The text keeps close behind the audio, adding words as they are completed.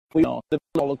We are the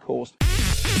Holocaust.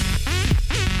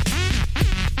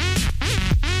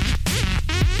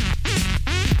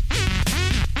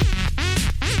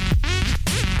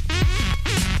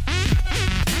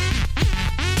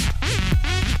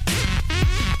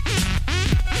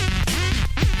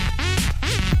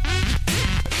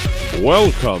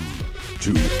 Welcome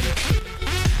to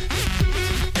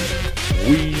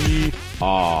We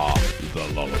Are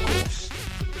the Holocaust.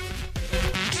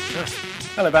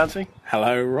 Hello, Bouncy.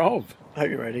 Hello, Rob. I hope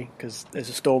you're ready, because there's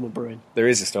a storm brewing. There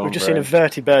is a storm. We've just seen a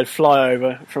vertibird fly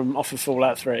over from off of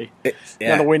Fallout 3.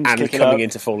 Now the wind's and kicking coming up.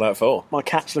 into Fallout 4. My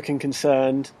cat's looking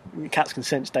concerned. Cats can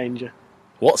sense danger.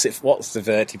 What's the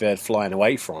vertibird flying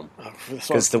away from?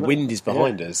 Because the wind is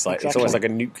behind us. Like exactly. It's almost like a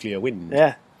nuclear wind.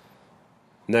 Yeah.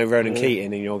 No Ronan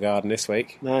Keating in your garden this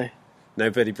week. No.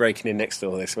 Nobody breaking in next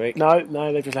door this week. No,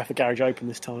 they've just left the garage open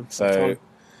this time. So,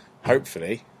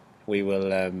 hopefully, we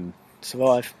will...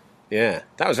 survive. Yeah.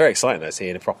 That was very exciting, though,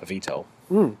 seeing a proper VTOL.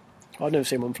 I've never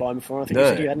seen one flying before. I think you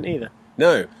said you hadn't either.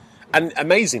 No. And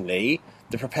amazingly,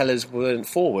 the propellers weren't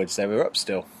forwards, they were up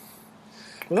still.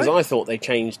 Because I thought they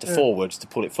changed to forwards to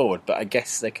pull it forward, but I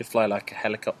guess they could fly like a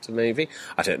helicopter, maybe.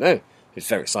 I don't know. It's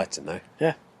very exciting, though.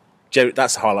 Yeah.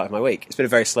 That's the highlight of my week. It's been a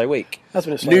very slow week. That's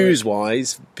been a slow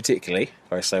News-wise, particularly,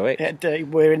 very slow week. Yeah,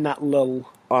 we're in that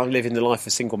lull. I'm living the life of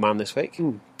a single man this week,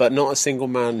 but not a single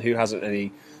man who hasn't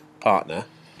any partner.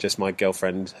 Just my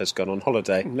girlfriend has gone on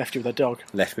holiday. And left you with a dog.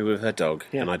 Left me with her dog,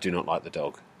 Yeah. and I do not like the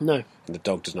dog. No. And the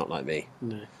dog does not like me.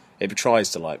 No. It tries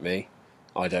to like me.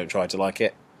 I don't try to like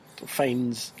it.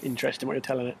 Feigns interest in what you're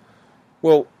telling it.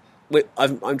 Well,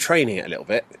 I'm training it a little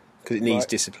bit, because it needs Right.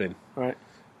 discipline. Right.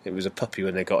 It was a puppy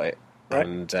when they got it, Right.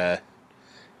 and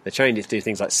they trained it to do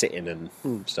things like sitting and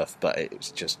stuff, but it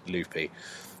was just loopy.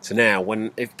 So now,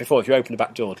 if you open the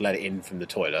back door to let it in from the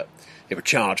toilet, it would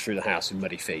charge through the house with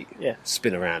muddy feet,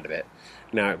 spin around a bit.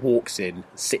 Now it walks in,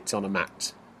 sits on a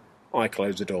mat. I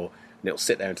close the door, and it'll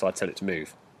sit there until I tell it to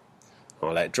move.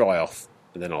 I'll let it dry off,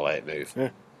 and then I'll let it move. Yeah.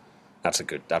 That's a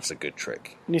good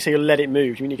trick. When you say you'll let it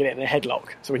move, you mean you get it in a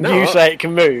headlock. So when you say it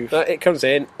can move... It comes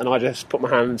in, and I just put my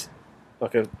hand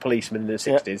like a policeman in the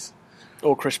 60s.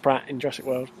 Or Chris Pratt in Jurassic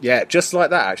World. Yeah, just like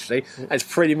that, actually. It's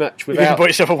pretty much You can bought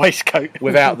yourself a waistcoat.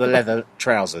 without the leather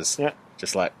trousers. Yeah.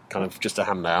 Just like, just a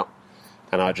hand out.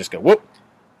 And I just go, whoop.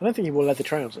 I don't think he wore leather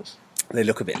trousers. They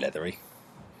look a bit leathery.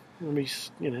 I mean, he's,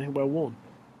 well worn.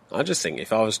 I just think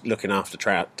if I was looking after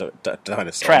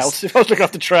dinosaurs... Trouts. If I was looking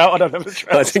after trout, I don't have a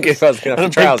trout. I think if I was looking after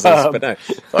And a big trousers, perm. but no.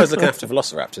 If I was looking after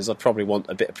velociraptors, I'd probably want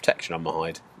a bit of protection on my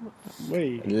hide.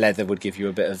 And leather would give you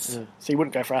a bit of... So you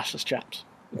wouldn't go for assless chaps?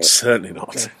 Certainly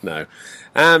not, no.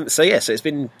 So it's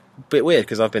been a bit weird,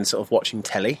 because I've been sort of watching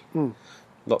telly.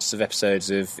 Lots of episodes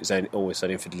of Always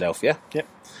Sunny in Philadelphia. Yep.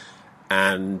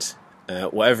 And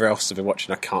whatever else I've been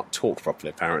watching, I can't talk properly,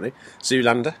 apparently.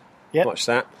 Zoolander. Yep. Watch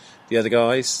that. The Other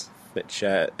Guys, which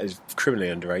is criminally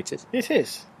underrated. It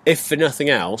is. If for nothing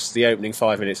else, the opening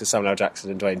 5 minutes of Samuel L. Jackson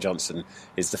and Dwayne Johnson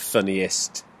is the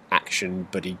funniest action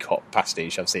buddy cop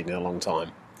pastiche I've seen in a long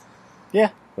time.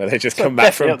 Yeah. Where they just come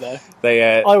back from... Up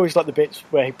there. I always like the bits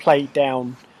where he played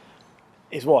down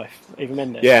his wife, Eva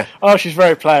Mendes. Yeah. Oh, she's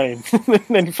very plain. And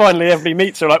then finally everybody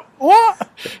meets her like, what?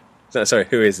 Sorry,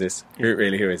 who is this? Who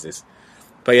is this?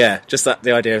 But yeah, just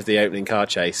the idea of the opening car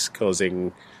chase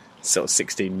causing sort of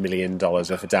 $16 million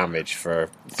worth of damage for...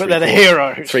 But they're the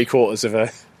heroes. 3/4 of an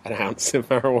ounce of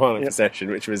marijuana possession,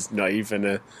 which was not even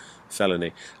a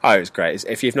felony. Oh, it was great.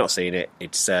 If you've not seen it,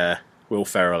 it's Will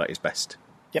Ferrell at his best.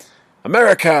 Yep.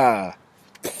 America!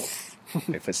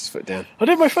 He puts his foot down. I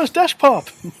did my first dash pop.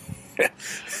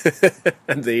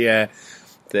 And oh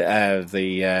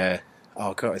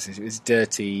god, it was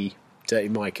Dirty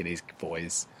Mike and his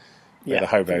boys. Yeah, the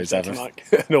hobos have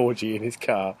an orgy in his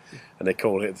car, and they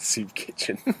call it the soup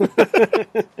kitchen.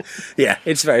 Yeah,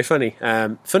 it's very funny.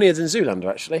 Funnier than Zoolander,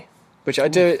 actually, which I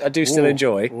do still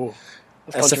enjoy. Ooh.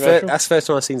 That's the first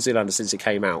time I've seen Zoolander since it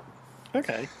came out.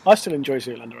 Okay, I still enjoy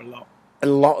Zoolander a lot. A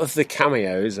lot of the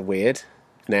cameos are weird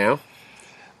now.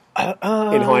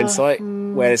 In hindsight,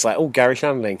 where it's like, Gary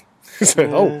Shandling.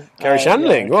 Gary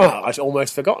Shandling. Wow, I'd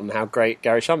almost forgotten how great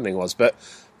Gary Shandling was. But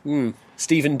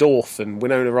Stephen Dorff and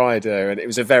Winona Ryder, and it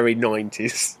was a very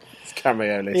 90s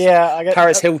cameo list. Yeah, I guess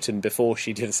Paris Hilton before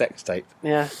she did a sex tape.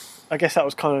 Yeah, I guess that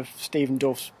was kind of Stephen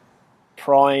Dorff's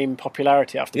prime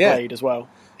popularity after Blade as well.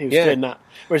 He was doing that.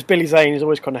 Whereas Billy Zane has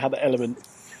always kind of had that element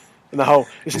in the whole,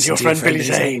 this is your friend Billy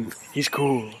Zane. He's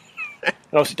cool. And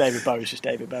obviously David Bowie's just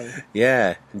David Bowie.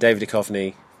 Yeah, and David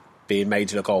Duchovny, being made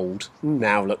to look old,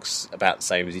 now looks about the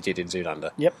same as he did in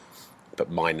Zoolander. Yep. But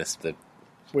minus the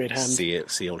weird hand.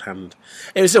 Sealed hand.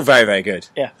 It was still very, very good.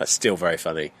 Yeah. That's still very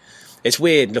funny. It's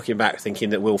weird looking back, thinking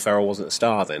that Will Ferrell wasn't a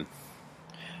star then.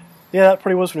 Yeah, that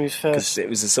probably was when he was first. Because it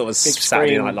was a sort of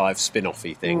Saturday Night Live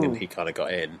spin-offy thing, and he kind of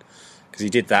got in. Because he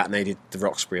did that, and they did the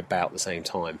Roxbury about the same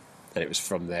time, and it was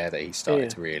from there that he started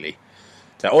to really.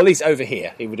 So, or at least over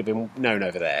here, he would have been known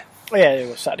over there. Oh, yeah, it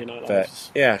was Saturday Night Live.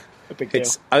 But, yeah, a big deal.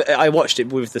 I watched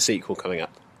it with the sequel coming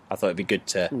up. I thought it'd be good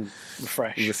to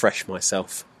refresh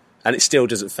myself, and it still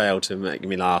doesn't fail to make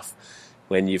me laugh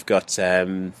when you've got.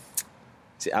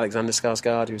 Is it Alexander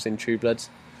Skarsgård who was in True Blood?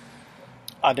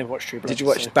 I never watched True Blood. Did you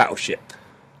watch Battleship?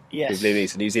 Yes. With Liam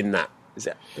Neeson, who's in that. Is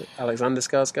it Alexander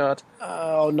Skarsgård?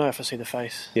 Oh, no, if I see the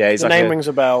face. Yeah, the name rings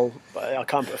a bell, but I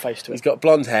can't put a face to it. He's got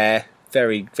blonde hair,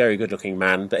 very, very good-looking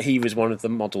man, but he was one of the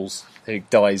models who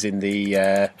dies in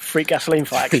the... Freak gasoline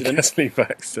fight accident.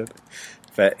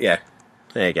 But, yeah,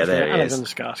 there you go, there he is.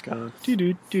 Alexander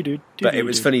Skarsgård. But it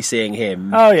was funny seeing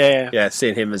him. Oh, yeah. Yeah,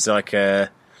 seeing him as like a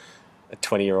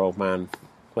 20-year-old man,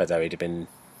 although he'd have been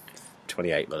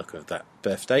 28 by the look of that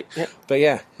birth date. Yep. But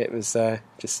yeah, it was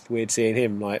just weird seeing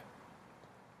him like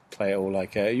play it all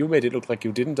like you made it look like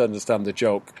you didn't understand the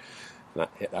joke. And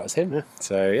that was him. Yeah.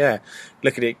 So yeah,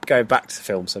 look at it going back to the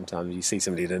film. Sometimes you see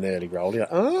somebody in an early role, you're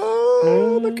like,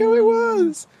 oh, look who it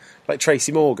was. Like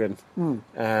Tracy Morgan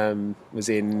was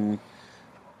in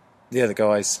The Other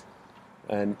Guys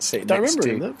and sitting next to. I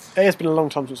don't remember him. It has been a long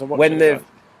time since I've watched when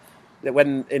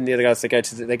in The Other Guys they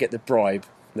get the bribe.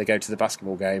 They go to the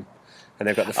basketball game. And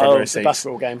they've got the front row seats. The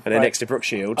basketball game. And they're next to Brooke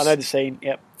Shields. I know the scene,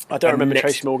 yep. I don't remember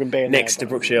Tracy Morgan being next to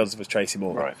Brooke Shields was Tracy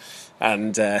Morgan. Right.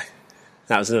 And that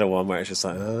was another one where it's just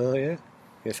like, oh, yeah.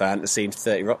 If I hadn't seen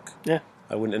 30 Rock,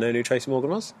 I wouldn't have known who Tracy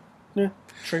Morgan was. Yeah,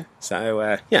 true.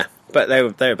 So, yeah. But they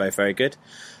were both very good.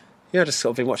 Yeah, I just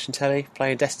sort of been watching telly,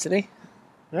 playing Destiny.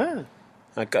 Yeah.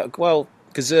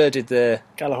 Gazur did the...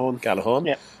 Galahorn.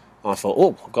 Yep. I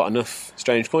thought, I've got enough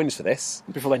strange coins for this.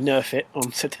 Before they nerf it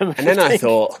on September 15th. And then I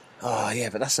thought,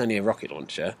 but that's only a rocket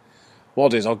launcher. What I'll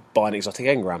do is I'll buy an exotic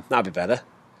engram. That'd be better.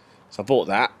 So I bought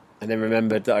that, and then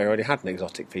remembered that I already had an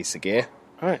exotic piece of gear.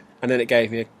 Right. And then it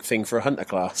gave me a thing for a hunter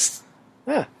class.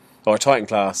 Yeah. Or a Titan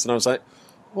class. And I was like,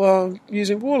 well, I'm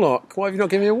using Warlock. Why have you not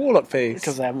given me a Warlock piece?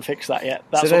 Because they haven't fixed that yet.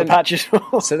 That's what the patch is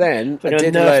for. So then I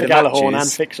did a load of Galahorn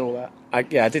and fix all that. I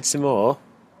did some more.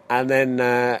 And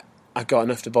then... I got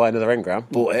enough to buy another engram,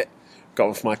 bought it, got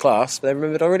one for my class, but then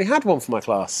remembered I already had one for my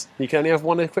class. You can only have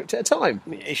one equipped at a time.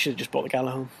 You should have just bought the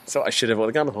Galahorn. So I should have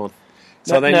bought the Galahorn.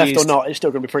 So nerfed or not, it's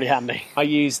still going to be pretty handy. I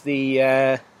used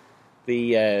the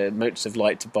Motes of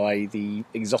Light to buy the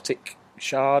exotic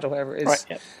shard or whatever it is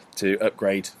to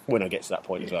upgrade when I get to that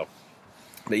point as well.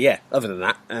 But yeah, other than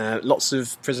that, lots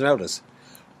of Prison Elders.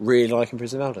 Really liking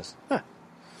Prison Elders. Huh.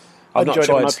 I enjoyed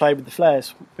it when I played with the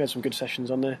flares. We had some good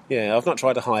sessions on there. Yeah, I've not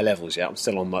tried the high levels yet. I'm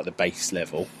still on like the base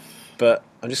level, but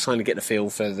I'm just trying to get the feel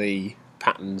for the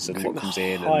patterns and what comes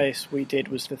in. The highest we did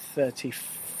was the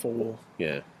 34.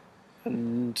 Yeah,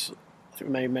 and I think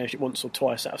we maybe managed it once or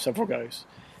twice out of several goes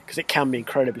because it can be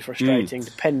incredibly frustrating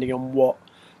depending on what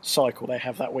cycle they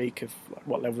have that week of like,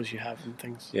 what levels you have and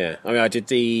things. Yeah, I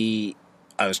mean,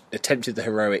 I attempted the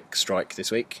heroic strike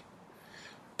this week,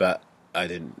 but I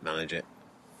didn't manage it.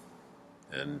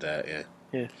 And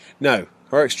no,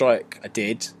 heroic strike I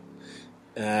did.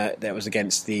 That was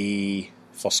against the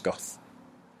Fosgoth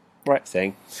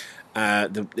thing.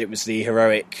 It was the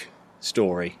heroic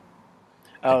story.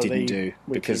 I didn't do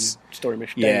because story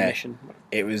mission. Mission.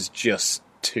 It was just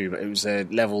too. It was a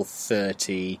level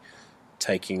 30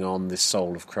 taking on the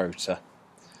soul of Crota.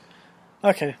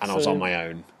 Okay, and I was on my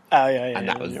own. Oh yeah, and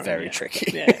that was very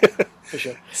tricky. Yeah, for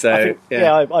sure. So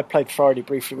I played Friday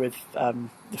briefly with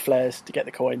the flares to get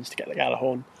the coins to get the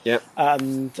Galahorn. Yeah,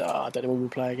 and I don't know when we'll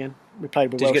play again. We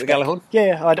played with. Did you get the Galahorn?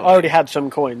 Yeah, I already had some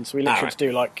coins. We literally had to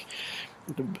do like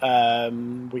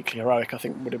the weekly heroic. I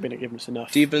think would have been given us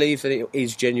enough. Do you believe that it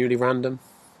is genuinely random?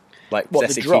 Like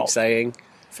Jesse keeps saying,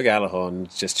 for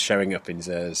Galahorn, just showing up in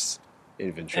Zer's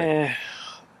inventory.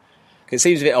 It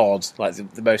seems a bit odd, like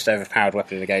the most overpowered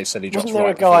weapon in the game suddenly drops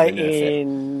right before they nerf it. Wasn't there a guy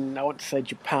in, I want to say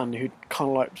Japan, who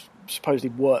kind of like supposedly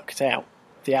worked out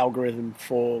the algorithm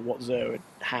for what Zer would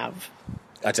have?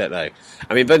 I don't know.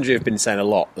 I mean, Bungie have been saying a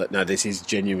lot that, no, this is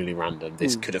genuinely random.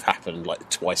 This could have happened like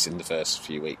twice in the first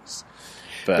few weeks.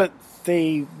 But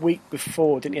the week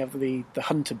before, didn't you have the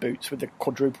hunter boots with the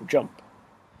quadruple jump?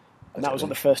 And that was like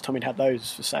the first time we'd had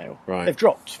those for sale. Right. They've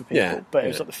dropped for people, but it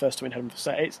was like the first time we'd had them for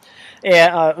sale.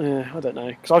 I don't know,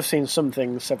 because I've seen some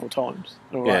things several times.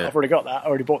 And I've already got that. I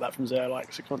already bought that from Zer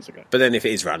like 6 months ago. But then if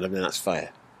it is random, then that's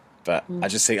fair. But I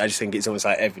just think it's almost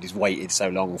like everybody's waited so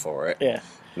long for it. Yeah.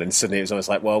 And then suddenly it was almost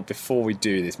like, well, before we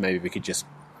do this, maybe we could just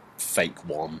fake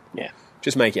one. Yeah.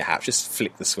 Just make it happen. Just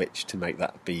flick the switch to make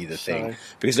that be the thing.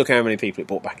 Because look how many people it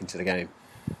brought back into the game.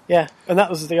 Yeah, and that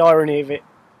was the irony of it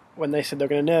when they said they're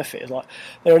going to nerf it. It's like,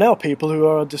 there are now people who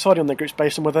are deciding on their groups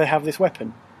based on whether they have this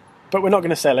weapon. But we're not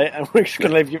going to sell it, and we're just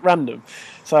going to leave it random.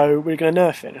 So we're going to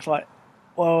nerf it. And it's like,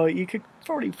 well, you could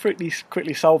probably pretty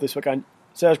quickly solve this by going,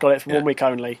 Sir's got it for 1 week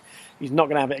only. He's not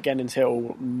going to have it again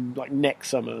until like next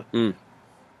summer.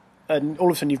 And all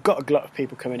of a sudden you've got a glut of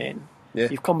people coming in. Yeah.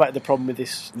 You've combated the problem with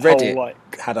this Reddit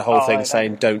had a whole thing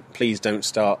saying, please don't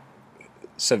start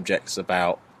subjects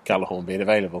about Gjallarhorn being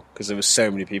available, because there were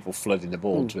so many people flooding the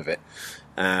boards with it.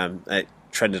 It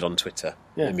trended on Twitter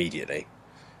immediately.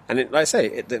 And like I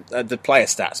say, the player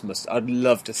stats I'd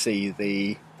love to see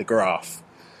the graph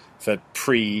for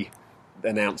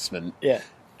pre-announcement. Yeah.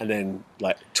 And then,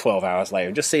 like, 12 hours later,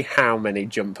 and just see how many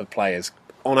jumper players,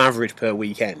 on average per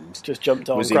weekend, just jumped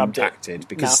on, was grabbed impacted. It.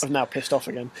 Because now pissed off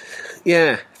again.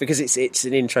 Yeah, because it's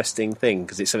an interesting thing,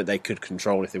 because it's something they could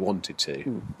control if they wanted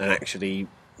to, and actually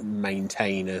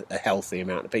maintain a healthy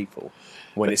amount of people.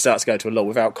 When it starts to go to a lull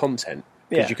without content,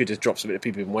 because you could just drop something that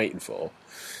people have been waiting for.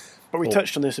 But we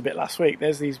touched on this a bit last week.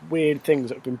 There's these weird things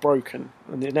that have been broken,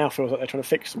 and it now feels like they're trying to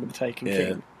fix them with the Taken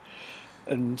King.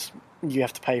 And you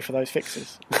have to pay for those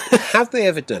fixes. Have they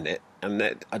ever done it? And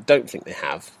I don't think they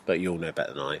have, but you'll know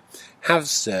better than I. Have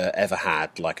Sir ever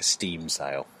had like a Steam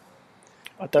sale?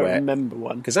 I don't remember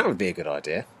one. Because that would be a good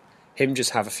idea. Him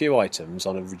just have a few items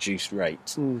on a reduced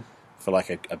rate for like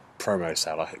a promo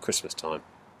sale, like at Christmas time.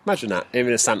 Imagine that. Him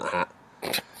in a Santa hat.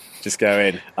 Just go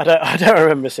in. I don't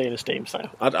remember seeing a Steam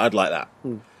sale. I'd like that.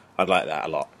 I'd like that a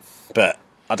lot. But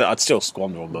I'd still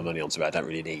squander all my money on something I don't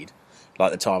really need.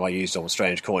 Like the time I used on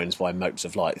Strange Coins by Motes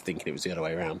of Light, thinking it was the other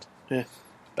way around. Yeah.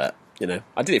 But,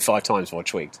 I did it 5 times before I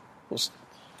tweaked. What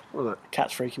was that?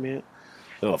 Cat's freaking me out.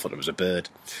 Oh, I thought it was a bird.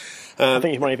 I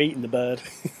think he might have eaten the bird.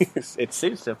 It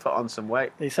seems to have put on some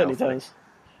weight. He certainly does.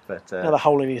 But now the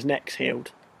hole in his neck's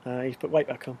healed. He's put weight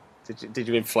back on. Did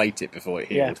you inflate it before it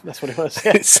healed? Yeah, that's what it was.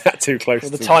 Yeah. It sat too close.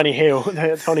 The tiny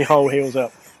hole heals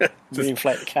up. We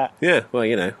inflate the cat. Yeah,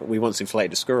 well, we once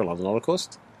inflated a squirrel on the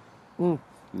Holocaust.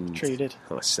 True, you did.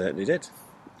 I certainly did.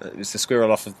 It was the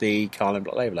squirrel off of the Carlin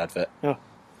Black Label advert. Oh.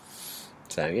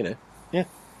 So, Yeah.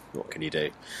 What can you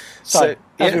do? So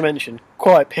as we mentioned,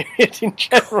 quiet period in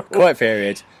general. Quiet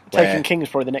period. Taken King's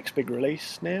probably the next big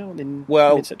release now.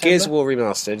 Gears of War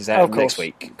Remastered is out next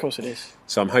week. Of course it is.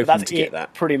 So I'm hoping to get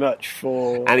that. Pretty much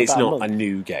for. And it's not a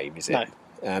new game, is it?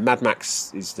 No. Mad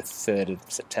Max is the 3rd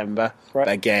of September. Right.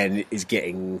 But again, is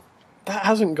getting. That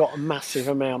hasn't got a massive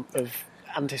amount of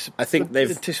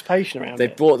anticipation around it.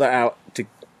 They've brought that out to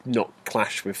not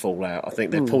clash with Fallout. I think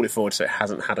they've pulled it forward so it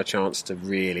hasn't had a chance to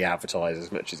really advertise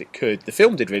as much as it could. The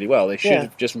film did really well. They should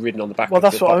have just ridden on the back of the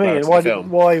popularity of the film.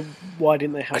 Why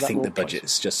didn't they have that? I think the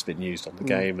budget's just been used on the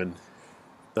game, and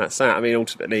that's that. I mean,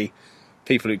 ultimately,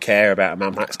 people who care about a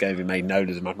Mad Max game being made know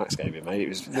there's a Mad Max game being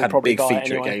made. Had a big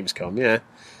feature at Gamescom,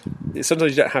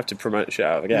 Sometimes you don't have to promote shit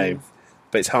out of the game,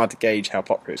 but it's hard to gauge how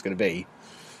popular it's going to be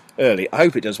early. I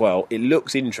hope it does well. It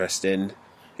looks interesting.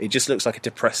 It just looks like a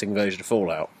depressing version of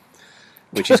Fallout,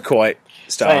 which is quite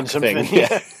stark thing.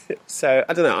 Yeah. So,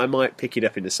 I don't know, I might pick it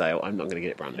up in the sale. I'm not going to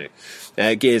get it brand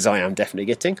new. Gears I am definitely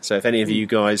getting. So if any of you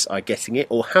guys are getting it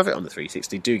or have it on the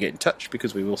 360, do get in touch,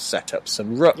 because we will set up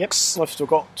some rucks. Yep, I've still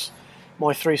got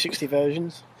my 360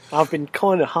 versions. I've been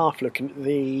kind of half looking at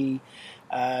the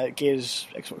Gears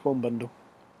Xbox One bundle.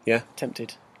 Yeah.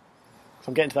 Tempted. So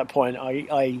I'm getting to that point.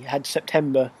 I had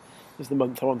September as the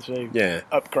month I wanted to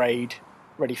upgrade,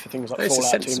 ready for things like Fallout 2 It's a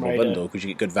sensible bundle, because you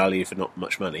get good value for not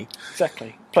much money.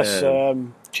 Exactly. Plus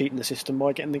cheating the system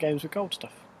by getting the games with gold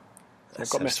stuff. So I've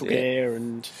got Metal Gear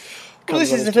and... Well,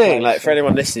 this is the thing, for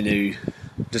anyone listening who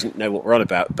doesn't know what we're on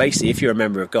about, basically if you're a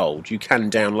member of Gold, you can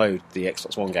download the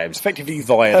Xbox One games effectively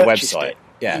via the website.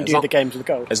 You do the games with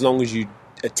gold. As long as you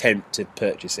attempt to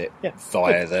purchase it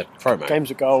via the promo. Games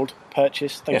with gold,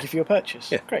 purchase, thank you for your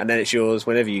purchase. Yeah. Great. And then it's yours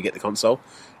whenever you get the console,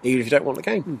 even if you don't want the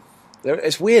game.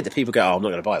 It's weird that people go, I'm not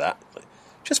going to buy that.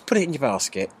 Just put it in your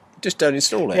basket. Just don't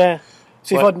install it. Yeah.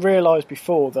 See, if I'd realised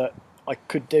before that I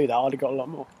could do that, I'd have got a lot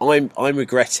more. I'm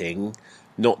regretting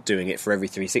not doing it for every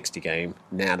 360 game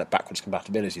now that backwards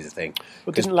compatibility is a thing.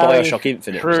 Because Bioshock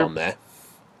Infinite was on there,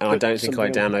 and I don't think I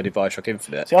downloaded Bioshock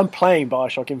Infinite. See, I'm playing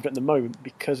Bioshock Infinite at the moment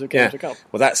because of Games with Gold.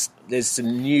 Well, there's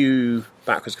some new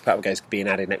backwards compatible games being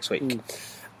added next week.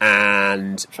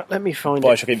 And in fact, let me find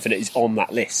Bioshock Infinite is on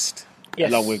that list. Yes.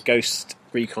 Along with Ghost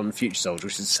Recon Future Soldier,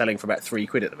 which is selling for about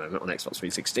 £3 at the moment on Xbox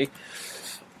 360.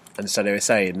 And so they were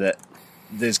saying that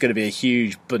there's going to be a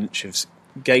huge bunch of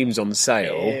games on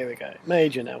sale. Here we go.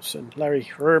 Major Nelson, Larry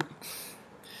Herb.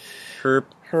 Herb.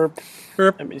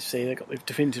 Let me see, they've got the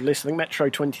definitive list. I think Metro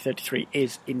 2033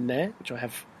 is in there, which I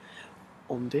have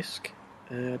on disc.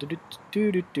 Did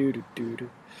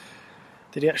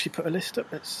he actually put a list up?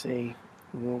 Let's see.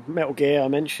 Well, Metal Gear, I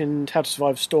mentioned. How to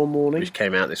Survive Storm Warning. Which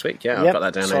came out this week, yeah. I've got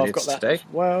that downloaded so I've got that today. As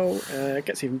well, it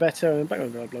gets even better. Blah,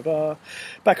 blah, blah, blah.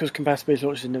 Backwards compatibility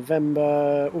launches in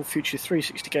November. All future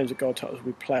 360 games of God titles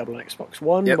will be playable on Xbox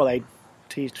One. Well, they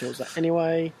teased towards that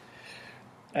anyway.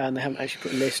 And they haven't actually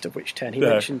put a list of which 10. He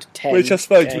mentioned 10 which I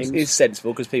suppose games. is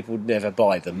sensible, because people would never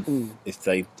buy them if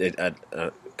they did,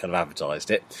 kind of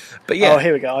advertised it. But yeah. Oh,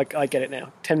 here we go. I get it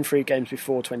now. 10 free games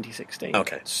before 2016.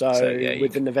 Okay. So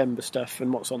with the November stuff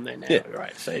and what's on there now. Yeah.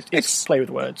 Right. So it's play with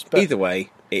words. But either way,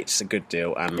 it's a good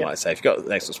deal. And like I say, if you've got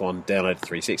the Xbox One, download the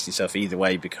 360 stuff either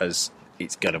way, because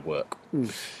it's going to work.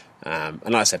 And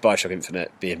like I said, Bioshock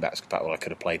Infinite being backwards compatible, I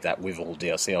could have played that with all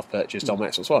DLC I've purchased on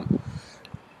Xbox One.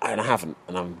 And I haven't,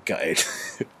 and I'm gutted.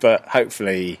 But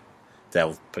hopefully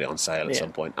they'll put it on sale at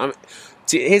some point.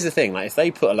 See, here's the thing, like, if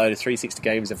they put a load of 360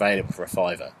 games available for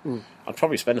 £5, I'd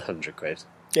probably spend £100.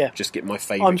 Yeah. Just get my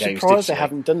favourite games. I'm surprised digitally. they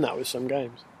haven't done that with some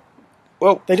games.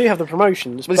 Well, they do have the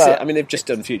promotions, but I mean, they've just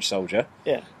done Future Soldier,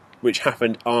 which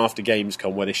happened after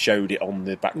Gamescom, where they showed it on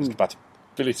the backwards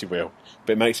compatibility wheel.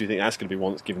 But it makes me think that's going to be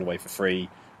one that's given away for free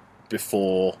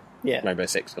before Rainbow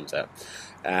Six comes out.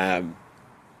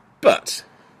 But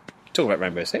talking about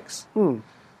Rainbow Six,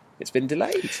 it's been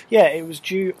delayed. Yeah, it was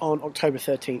due on October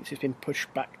 13th. It's been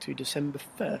pushed back to December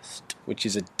 1st. Which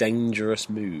is a dangerous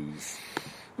move.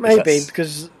 Maybe,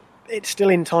 because it's still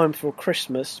in time for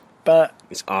Christmas, but...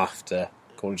 It's after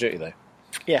Call of Duty, though.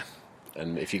 Yeah.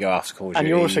 And if you go after Call of Duty... And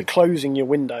you're also closing your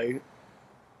window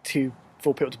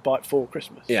for people to buy it for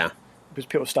Christmas. Yeah. Because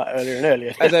people start earlier and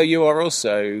earlier. Although you are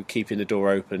also keeping the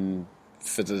door open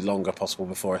for the longer possible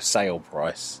before a sale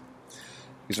price.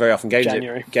 Because very often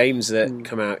games that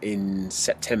come out in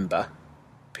September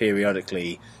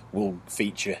periodically will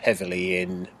feature heavily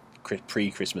in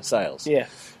pre-Christmas sales. Yeah.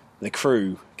 The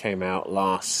Crew came out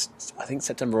last, I think,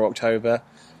 September or October.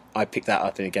 I picked that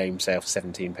up in a game sale for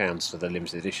 £17 for the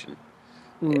limited edition.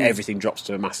 Everything drops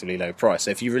to a massively low price.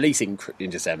 So if you're releasing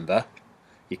in December,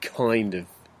 you're kind of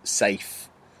safe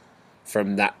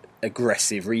from that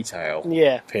aggressive retail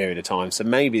period of time. So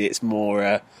maybe it's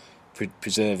more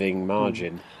preserving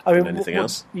margin than anything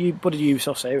else. What did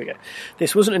Ubisoft say? Here we go.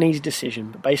 This wasn't an easy decision,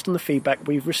 but based on the feedback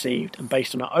we've received and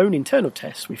based on our own internal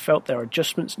tests, we felt there are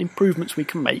adjustments and improvements we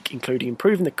can make, including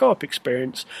improving the co-op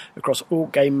experience across all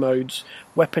game modes,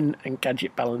 weapon and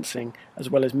gadget balancing,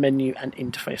 as well as menu and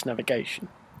interface navigation.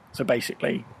 So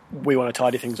basically, we want to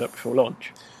tidy things up before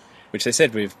launch. Which they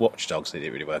said with Watch Dogs, they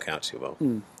didn't really work out too well.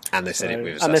 And they said it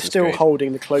with Assassin's And they're still Creed.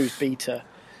 holding the closed beta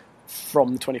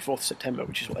from the 24th of September,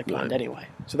 which is what they planned anyway.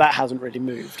 So that hasn't really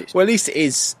moved. Well, at least it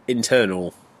is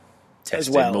internal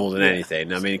testing more than yeah.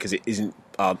 anything. I mean, because it isn't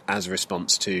as a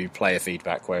response to player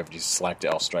feedback where everybody's slagged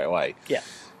it off straight away. Yeah.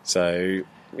 So,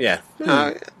 yeah. Do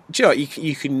you know what?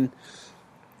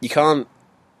 You can't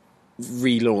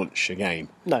relaunch a game.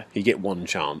 No. You get one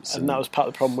chance. And that was part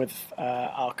of the problem with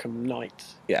Arkham Knight.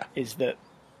 Yeah. Is that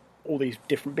all these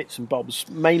different bits and bobs,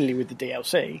 mainly with the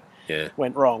DLC,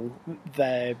 went wrong.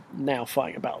 They're now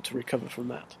fighting a battle to recover from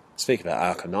that. Speaking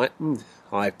about Arkham Knight,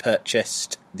 I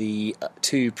purchased the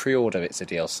 2 pre-order bits of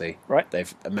DLC. Right.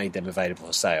 They've made them available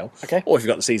for sale. Okay. Or if you've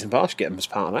got the season pass, you get them as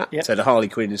part of that. Yep. So the Harley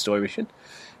Quinn story mission,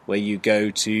 where you go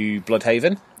to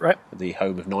Bloodhaven, right, the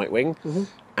home of Nightwing,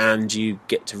 and you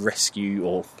get to rescue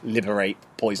or liberate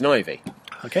Poison Ivy.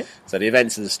 Okay. So the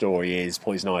events of the story is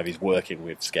Poison Ivy's working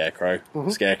with Scarecrow.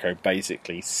 Scarecrow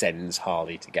basically sends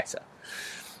Harley to get her.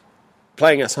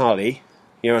 Playing as Harley,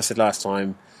 I said last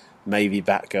time, maybe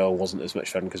Batgirl wasn't as much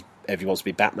fun because everyone wants to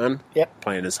be Batman. Yep.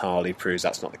 Playing as Harley proves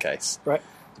that's not the case. Right.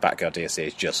 The Batgirl DLC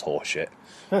is just horseshit.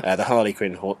 The Harley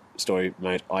Quinn story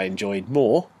mode I enjoyed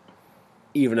more,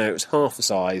 even though it was half the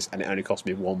size and it only cost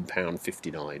me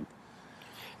 £1.59.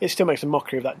 It still makes a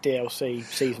mockery of that DLC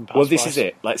season pass. Well, this price. is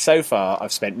it. Like, so far,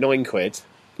 I've spent £9,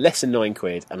 less than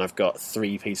 £9, and I've got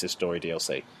 3 pieces of story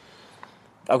DLC.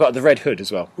 I've got the Red Hood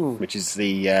as well, which is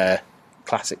the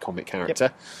classic comic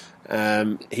character.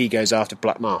 Yep. He goes after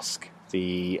Black Mask,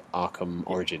 the Arkham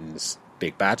Origins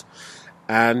big bad.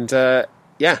 And,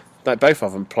 like both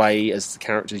of them play as the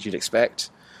characters you'd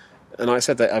expect. And like I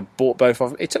said, that I bought both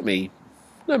of them. It took me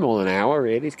no more than an hour,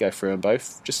 really, to go through them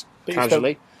both, just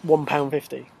casually.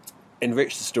 £1.50.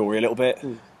 Enrich the story a little bit.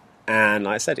 And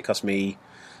like I said, it cost me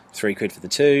 £3 for the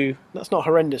 2. That's not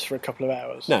horrendous for a couple of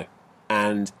hours. No.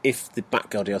 And if the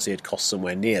Batgirl DLC had cost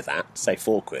somewhere near that, say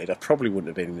 £4, I probably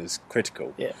wouldn't have been as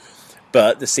critical. Yeah.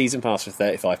 But the season pass for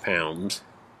 £35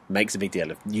 makes a big deal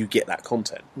of you get that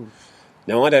content.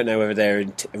 Now, I don't know whether their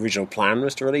original plan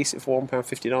was to release it for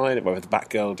 £1.59, or whether the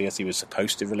Batgirl DLC was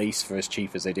supposed to release for as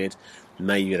cheap as they did.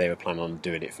 Maybe they were planning on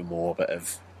doing it for more, but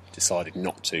have decided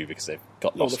not to because they've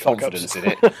got lots of confidence in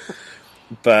it.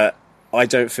 But I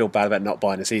don't feel bad about not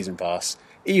buying a season pass,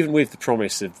 even with the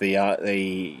promise of the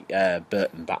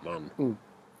Burton Batman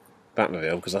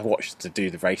Batmobile, because I watched to do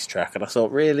the racetrack, and I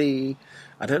thought, really,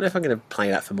 I don't know if I'm going to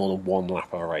play that for more than one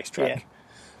lap of a racetrack. Yeah.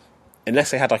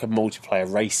 Unless they had like a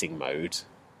multiplayer racing mode,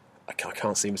 I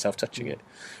can't see myself touching it.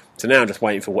 So now I'm just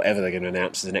waiting for whatever they're going to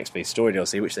announce as the next piece of story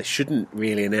DLC, which they shouldn't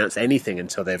really announce anything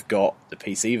until they've got the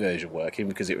PC version working,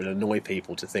 because it would annoy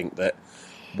people to think that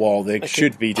while they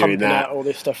should be doing that, out all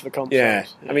this stuff for the consoles. Yeah.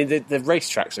 I mean, the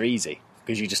racetracks are easy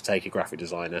because you just take a graphic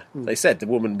designer. They said the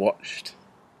woman.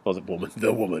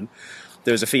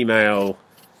 There was a female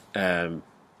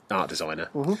art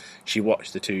designer. She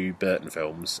watched the two Burton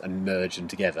films and merged them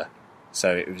together.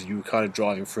 So you were kind of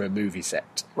driving through a movie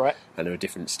set, right? And there were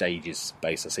different stages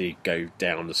based on. So you'd go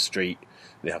down the street,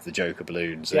 and they have the Joker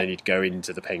balloons, and then you'd go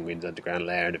into the Penguins underground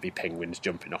lair, and there'd be penguins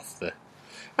jumping off the.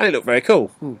 And it looked very cool,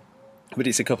 but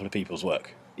it's a couple of people's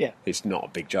work. Yeah, it's not a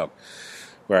big job.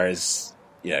 Whereas,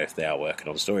 if they are working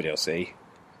on story DLC,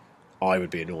 I would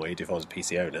be annoyed if I was a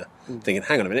PC owner, thinking,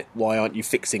 "Hang on a minute, why aren't you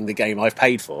fixing the game I've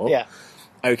paid for?" Yeah.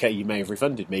 Okay, you may have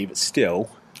refunded me, but still.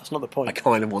 That's not the point. I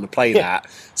kind of want to play that.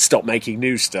 Stop making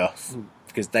new stuff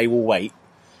because they will wait.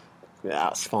 Yeah,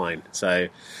 that's fine. So,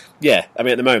 yeah. I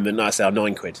mean, at the moment, like I say, I'm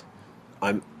 £9.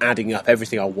 I'm adding up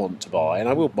everything I want to buy, and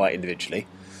I will buy it individually.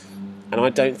 And I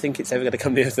don't think it's ever going to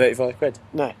come near £35.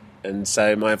 No. And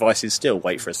so my advice is still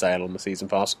wait for a sale on the season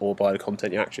pass or buy the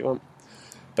content you actually want.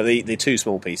 But the two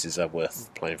small pieces are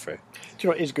worth playing through. Do you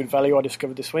know what is good value I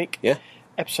discovered this week? Yeah.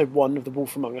 Episode 1 of The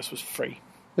Wolf Among Us was free.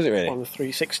 Was it really? On the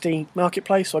 360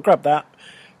 marketplace, so I grabbed that.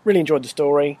 Really enjoyed the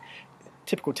story.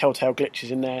 Typical Telltale glitches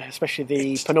in there, especially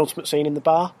the penultimate scene in the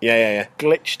bar. Yeah.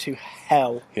 Glitch to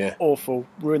hell. Yeah. Awful.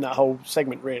 Ruined that whole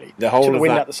segment, really. The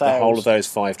whole of those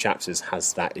 5 chapters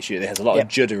has that issue. It has a lot of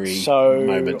juddery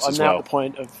moments as well. I'm now at the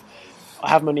point of... I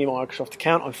have my new Microsoft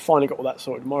account. I've finally got all that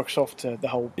sorted. Microsoft, the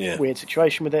whole weird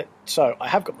situation with it. So I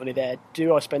have got money there.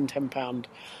 Do I spend £10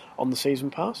 on the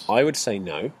season pass? I would say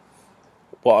no.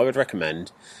 What I would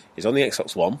recommend is on the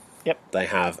Xbox One, they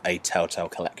have a Telltale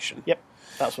collection. Yep,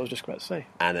 that's what I was just about to say.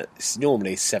 And it's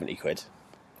normally £70.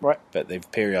 Right. But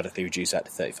they've periodically reduced that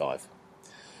to £35.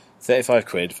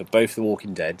 £35 for both The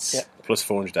Walking Deads, plus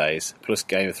 400 Days, plus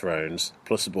Game of Thrones,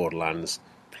 plus The Borderlands,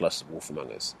 plus The Wolf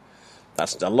Among Us.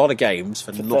 That's a lot of games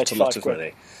for not a lot of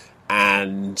money.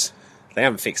 And they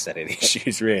haven't fixed any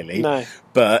issues, really. No.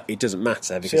 But it doesn't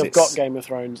matter because I've got Game of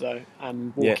Thrones, though,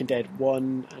 and Walking Dead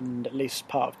 1, and at least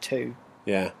part of 2.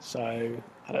 Yeah. So,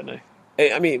 I don't know.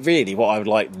 I mean, really, what I would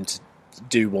like them to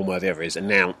do one way or the other is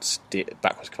announce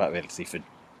backwards compatibility for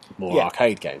more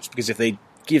arcade games. Because if they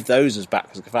give those as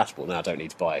backwards compatible, then I don't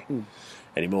need to buy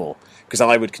anymore. Because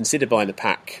I would consider buying the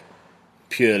pack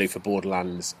purely for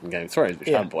Borderlands and Game of Thrones, which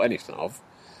I haven't bought anything of,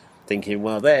 thinking,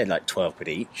 well, they're like £12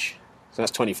 each. So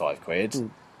that's £25.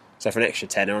 So for an extra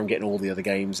tenner, I'm getting all the other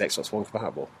games Xbox One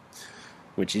compatible,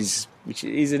 which is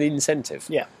an incentive.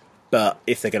 Yeah. But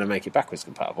if they're going to make it backwards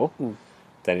compatible,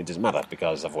 then it doesn't matter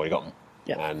because I've already got them,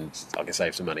 and I can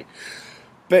save some money.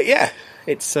 But yeah,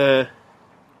 it's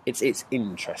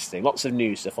interesting. Lots of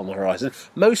new stuff on the horizon,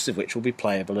 most of which will be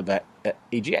playable at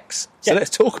EGX. So let's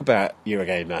talk about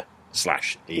Eurogamer /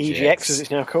 EGX, as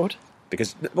it's now called.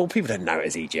 Because, people don't know it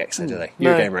as EGX, do they?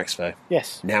 No. Eurogamer Expo.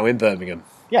 Yes. Now in Birmingham.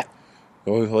 Yeah.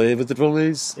 Oh, with the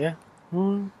Brummies. Yeah.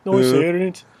 Nice hearing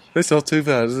it. It's not too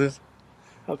bad, is it?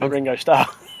 That'll be Ringo Starr.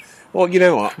 Well, you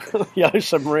know what? Yellow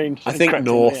Submarine. I think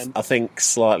North. I think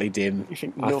Slightly Dim. You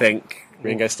think I think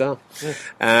Ringo Starr.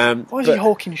 Yeah. Why is he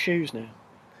hawking shoes now?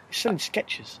 He's selling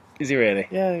sketches. Is he really?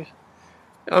 Yeah.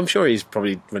 I'm sure he's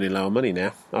probably running low on money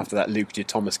now after that Luke J.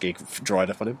 Thomas gig dried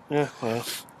up on him. Yeah, well.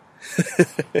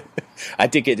 I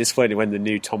did get disappointed when the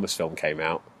new Thomas film came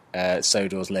out,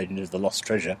 Sodor's Legend of the Lost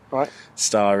Treasure, right?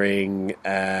 Starring,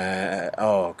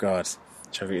 oh god,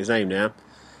 I'm trying to think his name now.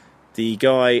 The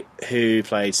guy who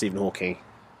played Stephen Hawking,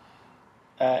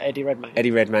 Eddie Redmayne.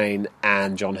 Eddie Redmayne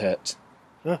and John Hurt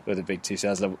were the big two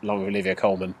stars, along with Olivia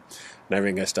Colman, no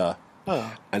Ringo Starr.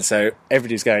 Oh. And so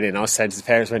everybody's going in. I was saying to the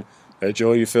parents,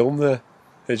 enjoy your film there,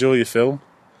 enjoy your film,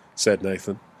 said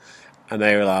Nathan. And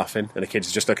they were laughing, and the kids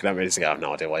were just looking at me and saying, I have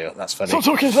no idea why that's funny. Stop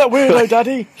talking to that weirdo,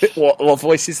 Daddy! What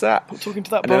voice is that? Stop talking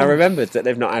to that And then I remembered that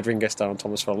they've not had Ringo Starr and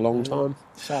Thomas for a long time.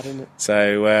 Sad, isn't it?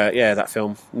 So, that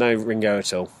film, no Ringo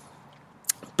at all.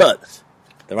 But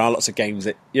there are lots of games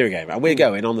at Eurogamer, and we're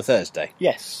going on the Thursday.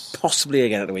 Yes. Possibly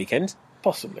again at the weekend.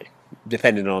 Possibly.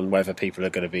 Depending on whether people are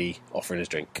going to be offering us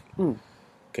drink.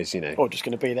 because, you know... Or just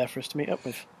going to be there for us to meet up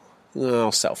with.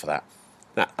 I'll settle for that.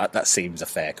 That seems a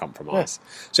fair compromise.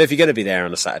 Yeah. So if you're going to be there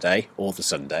on a Saturday or the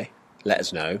Sunday, let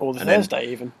us know. Or the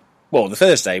Thursday, even. Well, the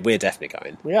Thursday, we're definitely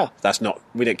going. Yeah. That's not...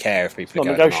 We don't care if people are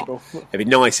going non-negotiable. or not. It'd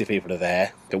be nice if people are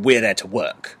there, but we're there to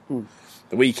work.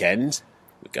 The weekend,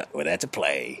 we're there to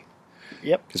play.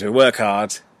 Yep. Because we work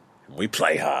hard and we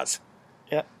play hard.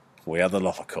 Yep. We are the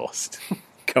Holocaust.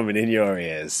 Coming in your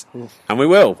ears. And we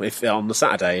will, if on the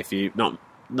Saturday, if you... Not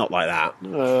like that.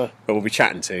 But we'll be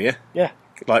chatting to you. Yeah.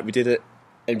 Like we did at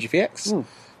MGPX.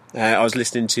 I was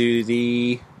listening to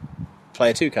the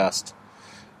Player 2 cast.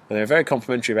 And they were very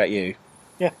complimentary about you.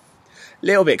 Yeah. A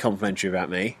little bit complimentary about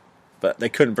me, but they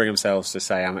couldn't bring themselves to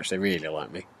say how much they really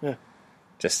like me. Yeah.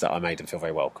 Just that I made them feel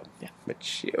very welcome. Yeah.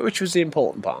 Which was the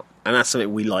important part. And that's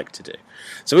something we like to do.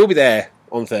 So we'll be there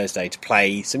on Thursday to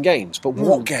play some games. But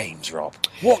what games, Rob?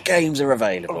 What games are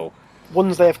available?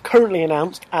 Ones they have currently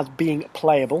announced as being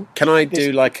playable. Can I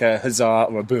do like a huzzah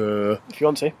or a boo? If you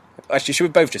want to. Actually, should we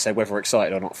both just say whether we're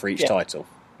excited or not for each title?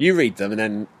 You read them and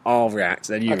then I'll react,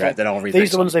 then you react, then I'll read them.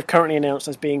 These are the ones they've currently announced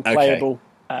as being playable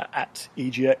at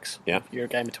EGX,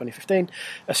 Eurogamer 2015.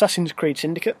 Assassin's Creed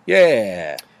Syndicate.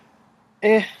 Yeah.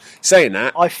 Saying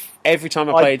that, every time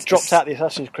I played... dropped out the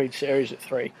Assassin's Creed series at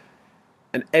 3.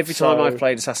 And every time I've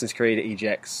played Assassin's Creed at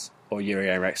EGX or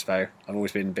Eurogamer Expo, I've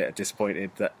always been a bit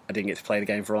disappointed that I didn't get to play the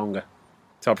game for longer.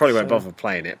 So I probably won't bother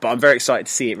playing it. But I'm very excited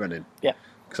to see it running. Yeah.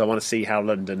 Because I want to see how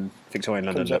Victorian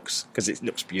London looks. Because it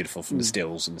looks beautiful from the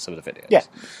stills and some of the videos. Yeah,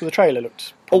 well, the trailer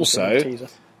looked also,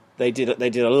 they did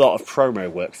a lot of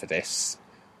promo work for this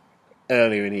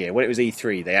earlier in the year. When it was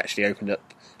E3, they actually opened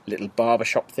up little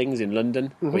barbershop things in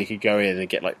London where you could go in and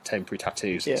get like temporary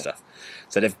tattoos and stuff.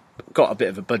 So they've got a bit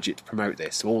of a budget to promote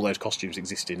this. So all those costumes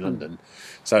exist in London.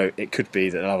 So it could be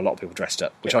that they'll have a lot of people dressed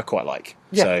up, which I quite like.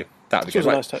 Yeah. So that would be good.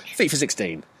 Nice touch. FIFA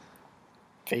 16.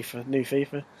 New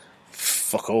FIFA.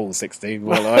 Fuck all 16.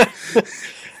 Well,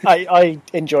 I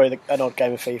enjoy an odd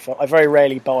game of FIFA. I very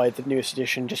rarely buy the newest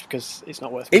edition just because it's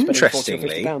not worth spending £40 or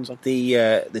 £50 on.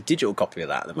 The digital copy of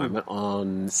that at the moment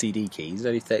on CD keys is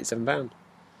only £37.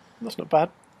 That's not bad.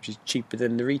 Which is cheaper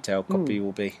than the retail copy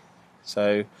will be.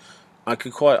 So I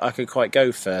could quite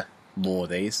go for more of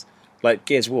these. Like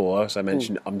Gears of War, as I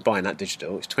mentioned, I'm buying that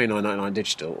digital. It's $29.99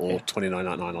 digital or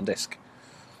 $29.99 on disc.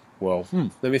 Well,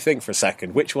 let me think for a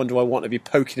second. Which one do I want to be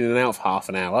poking in and out for half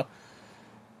an hour?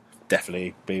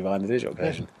 Definitely be buying the digital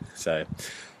version. So,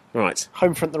 right.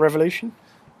 Homefront: The Revolution.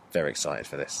 Very excited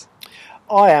for this.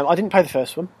 I am. I didn't play the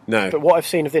first one. No. But what I've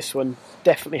seen of this one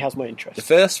definitely has my interest. The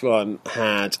first one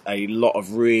had a lot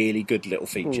of really good little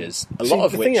features. The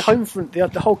thing at Homefront,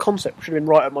 the whole concept should have been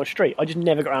right up my street. I just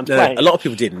never got around to playing. A lot of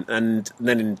people didn't, and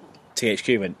then in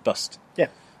THQ went bust. Yeah.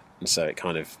 And so it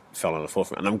kind of fell on the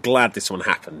forefront. And I'm glad this one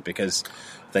happened because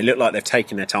they look like they've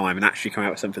taken their time and actually come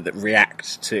out with something that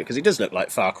reacts to... Because it does look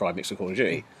like Far Cry mixed with Call of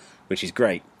Duty, which is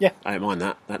great. Yeah. I don't mind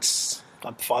that.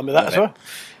 I'm fine with that as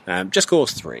well. Just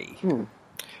Cause 3.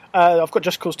 I've got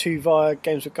Just Cause 2 via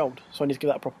Games with Gold, so I need to give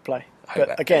that a proper play.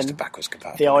 But again,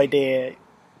 the idea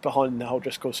behind the whole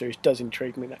Just Cause series does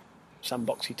intrigue me, that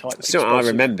sandboxy type. So I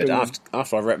remembered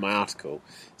after I wrote my article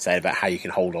saying about how you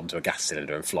can hold onto a gas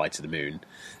cylinder and fly to the moon.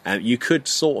 You could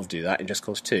sort of do that in Just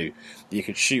Cause 2. You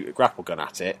could shoot a grapple gun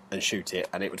at it and shoot it,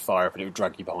 and it would fire up and it would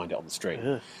drag you behind it on the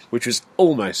string, which was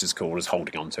almost as cool as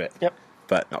holding onto it. Yep,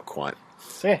 but not quite.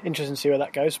 So yeah, interesting to see where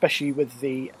that goes, especially with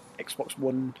the Xbox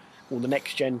One or the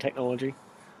next gen technology.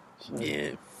 So.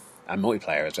 Yeah, and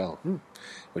multiplayer as well,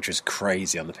 which was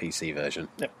crazy on the PC version.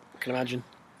 Yep, I can imagine.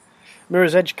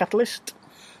 Mirror's Edge Catalyst.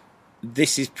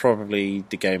 This is probably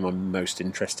the game I'm most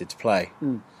interested to play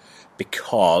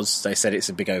because they said it's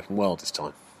a big open world this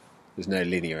time. There's no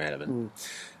linear element,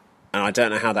 and I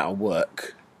don't know how that will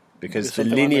work because the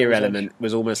linear element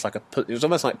was almost like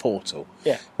Portal,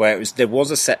 where there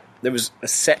was a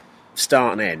set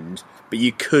start and end, but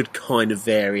you could kind of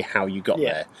vary how you got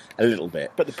there a little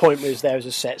bit. But the point was there was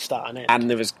a set start and end, and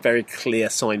there was very clear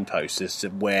signposts as to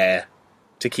where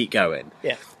to keep going.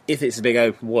 Yeah. If it's a big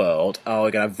open world, are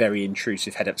we going to have very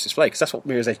intrusive head-up display? Because that's what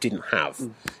Mirror's Edge didn't have.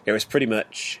 It was pretty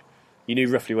much, you knew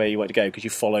roughly where you wanted to go because you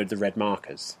followed the red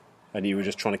markers and you were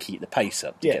just trying to keep the pace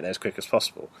up to get there as quick as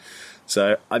possible.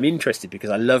 So I'm interested because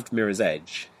I loved Mirror's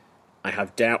Edge. I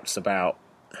have doubts about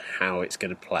how it's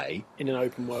going to play in an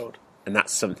open world. And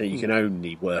that's something you can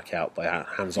only work out by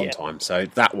hands-on time. So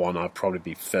that one I'd probably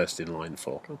be first in line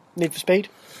for. Cool. Need for Speed?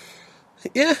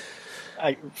 Yeah.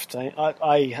 I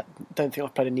don't think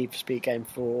I've played a Need for Speed game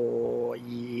for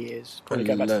years. Probably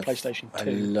go back to the PlayStation 2.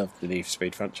 I love the Need for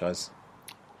Speed franchise.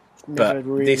 But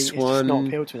this one, it's not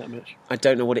appealed to me that much. I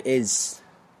don't know what it is.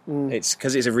 It's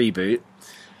because it's a reboot.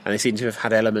 And they seem to have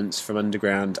had elements from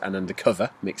Underground and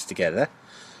Undercover mixed together.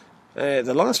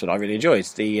 The last one I really enjoyed,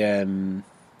 the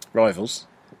Rivals.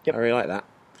 Yep. I really like that.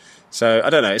 So, I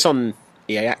don't know, it's on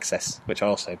EA Access, which I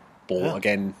also bought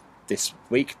again this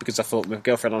week because I thought my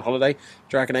girlfriend on holiday,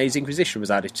 Dragon Age Inquisition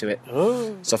was added to it.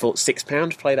 Oh. So I thought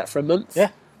 £6, play that for a month. Yeah.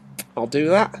 I'll do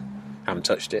that. Haven't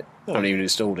touched it. Haven't even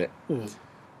installed it.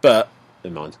 But,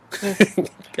 never mind.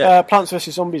 Plants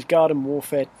vs. Zombies Garden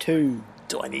Warfare 2.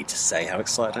 Do I need to say how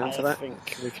excited I am for that? I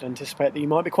think we can anticipate that you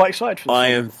might be quite excited for this. I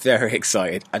am very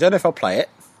excited. I don't know if I'll play it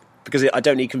because I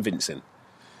don't need convincing.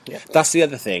 Yeah. That's the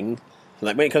other thing.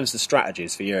 Like when it comes to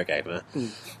strategies for Eurogamer,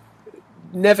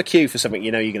 never queue for something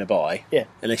you know you're going to buy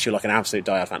unless you're like an absolute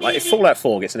diehard fan. Like if Fallout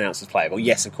 4 gets announced as playable,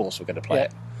 yes, of course we're going to play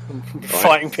it. Right?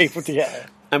 Fighting people to get it.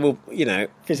 And we'll,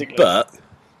 physically. But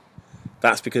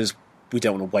that's because we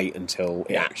don't want to wait until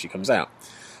it actually comes out.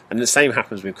 And the same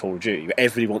happens with Call of Duty.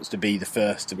 Everybody wants to be the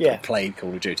first to play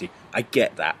Call of Duty. I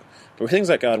get that. But with things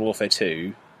like Garden Warfare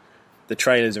 2, the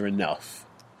trailers are enough.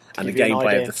 And the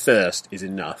gameplay of the first is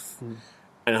enough.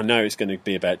 And I know it's going to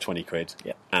be about 20 quid.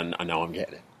 Yeah. And I know I'm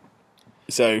getting it.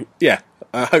 So,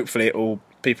 hopefully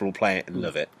people will play it and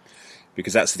love it.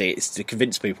 Because that's the thing. It's to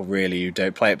convince people really who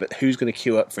don't play it. But who's going to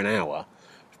queue up for an hour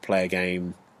to play a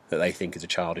game that they think is a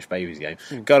childish baby's game?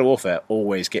 Garden Warfare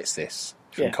always gets this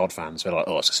from COD fans. They're like,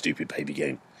 oh, it's a stupid baby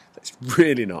game. It's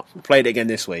really not. Played it again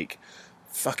this week.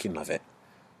 Fucking love it.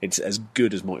 It's as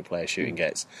good as multiplayer shooting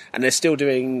gets. And they're still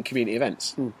doing community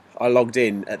events. I logged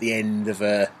in at the end of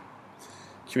a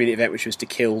community event which was to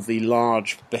kill the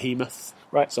large behemoth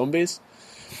zombies.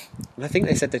 And I think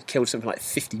they said they'd killed something like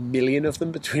 50 million of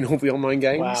them between all the online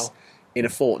games in a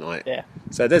fortnight. Yeah.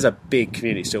 So there's a big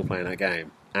community still playing that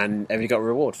game. And everybody got a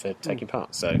reward for taking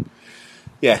part. So,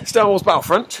 yeah, Star Wars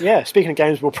Battlefront. Yeah, speaking of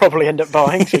games we'll probably end up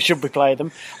buying, so should we play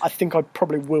them? I think I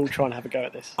probably will try and have a go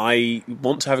at this. I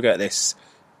want to have a go at this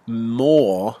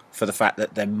more for the fact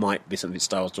that there might be something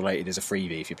Star Wars related as a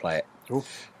freebie if you play it. Ooh.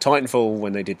 Titanfall,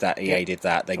 when they did that, EA did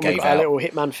that. They gave out little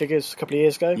Hitman figures a couple of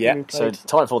years ago. Yeah, so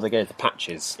Titanfall they gave the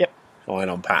patches. Yep. I went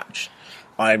on patch.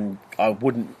 I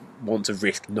wouldn't want to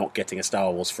risk not getting a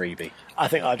Star Wars freebie. I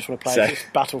think I just want to play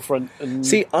Battlefront. And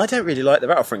see, I don't really like the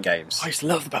Battlefront games. I used to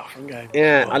love the Battlefront game.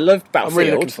 Yeah, I loved Battlefield. I'm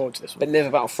really looking forward to this one. But never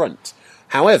Battlefront.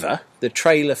 However, the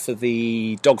trailer for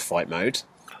the dogfight mode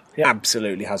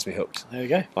absolutely has me hooked. There we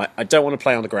go. I don't want to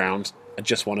play on the ground. I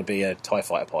just want to be a TIE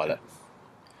fighter pilot.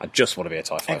 I just want to be a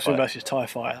TIE fighter X-Wing pilot. versus TIE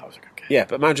fighter, that was a good game. Yeah,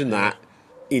 but imagine that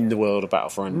in the world of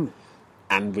Battlefront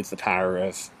and with the power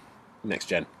of next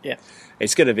gen. Yeah.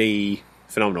 It's going to be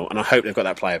phenomenal, and I hope they've got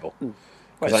that playable.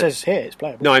 Well, it says here it's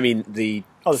playable. No, I mean the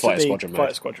Fighter Squadron mode.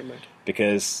 Fighter Squadron mode.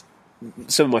 Because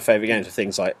some of my favourite games are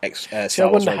things like I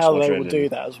wonder how they will do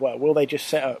that as well. Will they just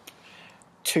set up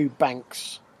two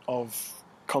banks of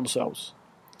consoles?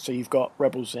 So you've got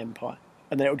Rebels Empire,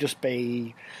 and then it'll just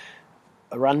be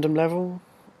a random level,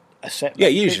 a set. Yeah,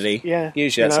 usually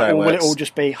that's how it works. Will it all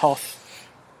just be Hoth,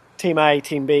 Team A,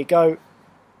 Team B, go,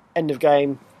 end of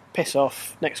game, piss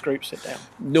off, next group, sit down?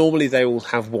 Normally they will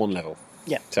have one level.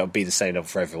 Yeah. So it'll be the same level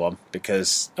for everyone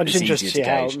because I'm just it's easier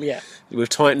to gauge. With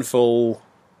Titanfall,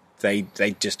 they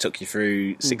just took you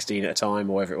through 16 at a time,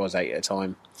 or whatever it was, 8 at a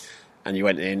time, and you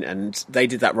went in, and they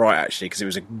did that right actually because it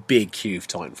was a big queue for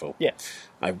Titanfall. Yeah.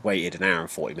 I waited an hour and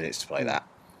 40 minutes to play that.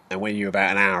 And when you're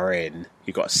about an hour in,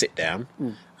 you've got to sit down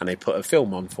and they put a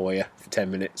film on for you for 10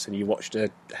 minutes and you watched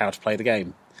how to play the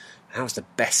game. And that was the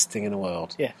best thing in the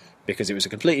world. Yeah. Because it was a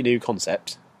completely new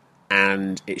concept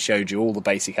and it showed you all the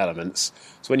basic elements.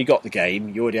 So when you got the game,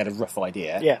 you already had a rough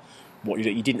idea. Yeah. What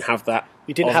you didn't have that.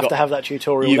 You didn't have to have that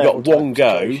tutorial. You've got one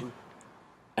go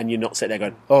and you're not sitting there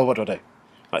going, oh, what do I do?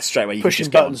 Like straight away, you pushing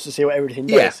buttons to see what everything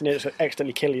does, and it's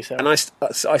accidentally kill yourself. And I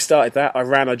started that.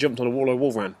 I jumped on a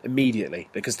wall ran immediately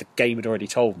because the game had already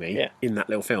told me in that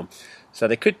little film. So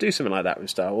they could do something like that with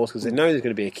Star Wars because they know there's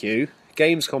going to be a queue.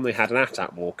 Gamescom, they had an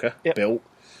AT-AT walker built,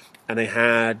 and they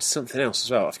had something else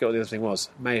as well. I forget what the other thing was.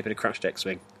 May have been a crashed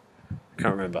X-wing. I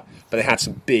can't remember, but they had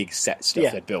some big set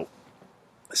stuff they'd built.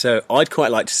 So I'd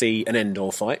quite like to see an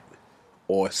Endor fight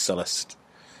or a Sullust,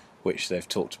 which they've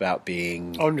talked about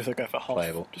being I wonder if they'll go for Hoth,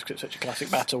 playable. Just because it's such a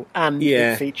classic battle, and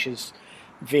it features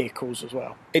vehicles as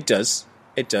well. It does.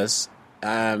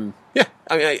 I mean,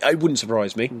 it wouldn't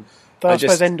surprise me. But I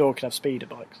suppose Endor could have speeder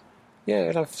bikes. Yeah,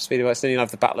 it'd have speeder bikes. Then you'll have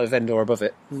the Battle of Endor above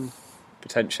it,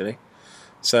 potentially.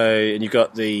 So, and you've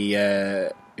got the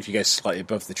if you go slightly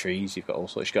above the trees, you've got all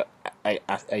sorts. You've got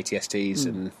ATSTs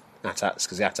and AT-ATs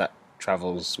because the AT-AT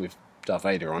travels with Darth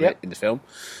Vader on it in the film.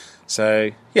 So,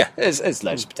 yeah, there's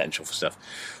loads of potential for stuff.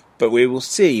 but we will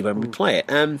see when we play it.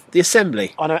 The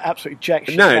Assembly. I know absolutely jack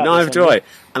shit. No, neither do I.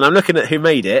 And I'm looking at who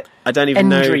made it. I don't even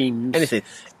know Dreams. anything.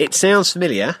 It sounds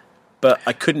familiar, but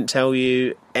I couldn't tell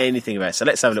you anything about it. So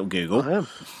let's have a little Google. I am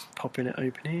popping it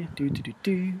open here.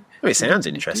 It sounds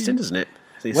interesting, doesn't it?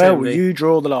 Well, you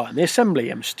draw the line. The Assembly,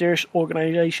 a mysterious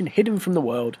organisation hidden from the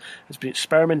world, has been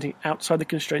experimenting outside the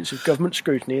constraints of government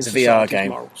scrutiny and society's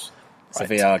morals. It's a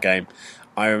VR game.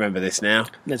 I remember this now.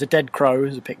 There's a dead crow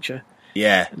as a picture.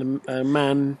 Yeah. And a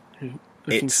man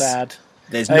looking sad.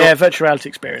 There's virtual reality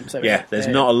experience. There's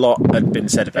not a lot had been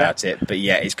said about it, but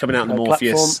yeah, it's coming out in the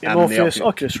Morpheus platform, and Morpheus, the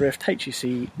Oculus Rift,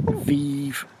 HTC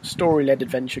Vive, story-led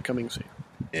adventure coming soon.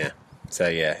 Yeah. So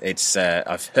yeah, it's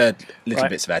I've heard little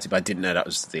bits about it, but I didn't know that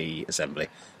was the Assembly.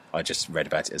 I just read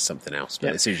about it as something else.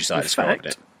 But as soon as you started describing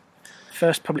it,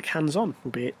 first public hands-on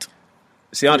will be it.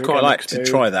 See, I'd quite like to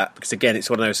try that because again, it's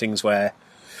one of those things where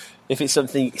if it's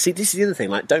something, see, this is the other thing.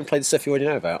 Like, don't play the stuff you already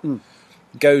know about.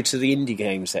 Go to the indie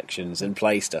game sections and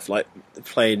play stuff like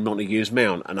playing Montague's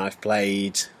Mount, and I've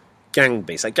played Gang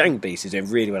Beasts. Like Gang Beasts is doing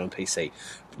really well on PC.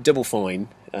 Double Fine,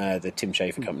 the Tim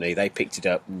Schafer company, they picked it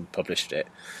up and published it.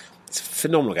 It's a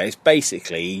phenomenal game. It's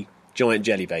basically giant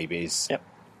jelly babies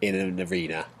in an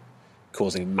arena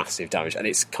causing massive damage. And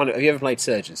it's kind of... Have you ever played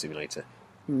Surgeon Simulator?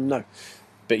 No.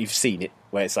 But you've seen it,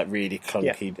 where it's like really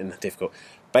clunky and difficult.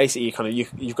 Basically,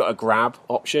 you've got a grab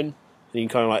option, and you can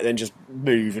kind of like then just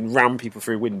move and ram people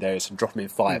through windows and drop them in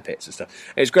fire pits and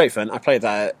stuff. It was great fun. I played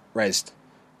that at Rezzed,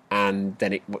 and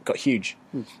then it got huge.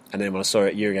 And then when I saw it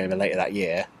at Eurogamer later that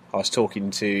year, I was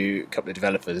talking to a couple of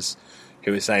developers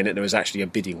who were saying that there was actually a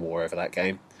bidding war over that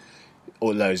game.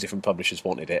 All those different publishers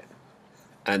wanted it.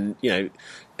 And, you know,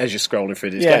 as you're scrolling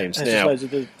through these games now...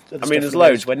 there's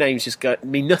loads where names just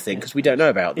mean nothing because we don't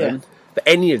know about them. Yeah. But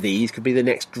any of these could be the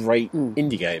next great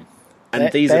indie game.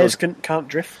 And Bears can't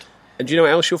drift. And do you know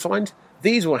what else you'll find?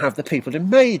 These will have the people who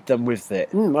made them with it.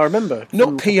 I remember.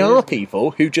 Not PR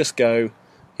people who just go,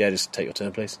 yeah, just take your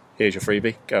turn, please. Here's your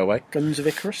freebie. Go away. Guns of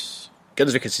Icarus.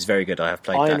 Guns of Icarus is very good. I have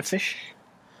played that. Iron Fish.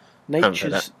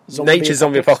 Nature's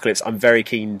Zombie Apocalypse. I'm very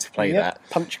keen to play that.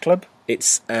 Punch Club.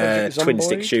 It's a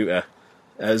twin-stick shooter.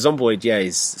 Zomboid,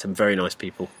 is some very nice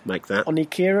people make that.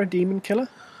 Onikira, Demon Killer.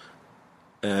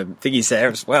 Thingy's there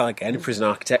as well again, Prison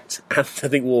Architect. And I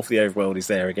think War for the Overworld is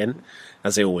there again,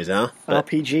 as they always are.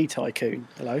 RPG Tycoon.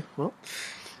 Hello. What?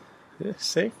 Yeah,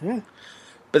 see? Yeah.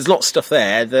 But there's lots of stuff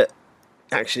there that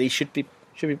actually should be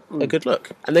a good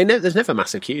look. And there's never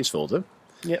massive queues for them.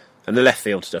 Yep. And the left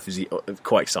field stuff is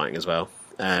quite exciting as well.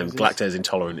 Galactose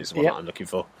Intolerant is what I'm looking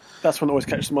for. That's one that always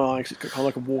catches my eye because it's kind of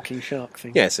like a walking shark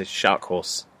thing. Yeah, it's a shark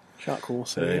horse. Shark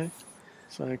horse, yeah.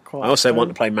 So quite I also want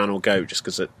to play Man or Go just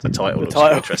because the title looks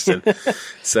quite interesting.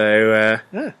 So,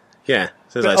 yeah.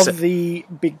 So of the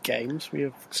big games, we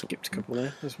have skipped a couple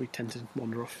there as we tend to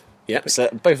wander off. Yeah, so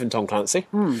both in Tom Clancy.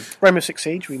 Rainbow Six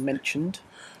Siege, we mentioned.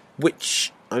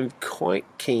 Which I'm quite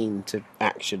keen to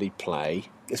actually play,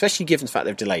 especially given the fact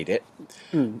they've delayed it.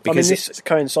 Because this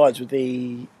coincides with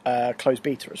the closed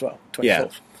beta as well, 24th. Yeah.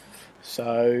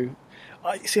 So,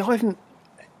 I haven't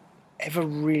ever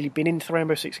really been into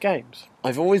Rainbow Six games.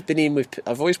 I've always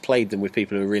played them with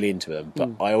people who are really into them,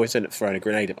 but I always end up throwing a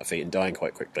grenade at my feet and dying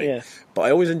quite quickly. Yeah. But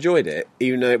I always enjoyed it,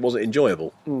 even though it wasn't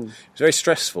enjoyable. It was very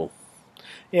stressful.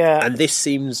 Yeah. And this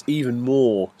seems even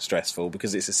more stressful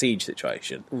because it's a siege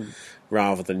situation,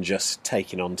 rather than just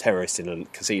taking on terrorists in a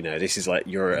casino. This is like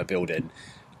you're at a building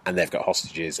and they've got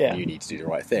hostages and you need to do the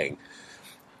right thing.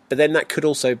 But then that could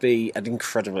also be an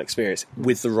incredible experience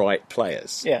with the right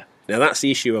players. Yeah. Now, that's the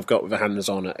issue I've got with a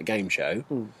hands-on at a game show.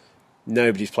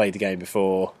 Nobody's played the game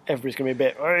before. Everybody's going to be a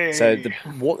bit... Hey. So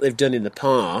what they've done in the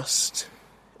past,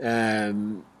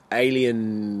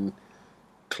 Alien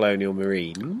Colonial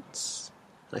Marines,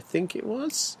 I think it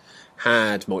was,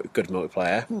 had good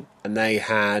multiplayer, and they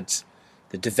had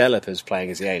the developers playing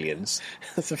as the aliens.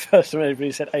 That's the first time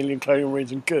anybody said Alien Colonial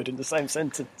Marines and good in the same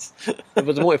sentence. But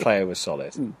the multiplayer was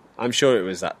solid. I'm sure it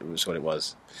was what it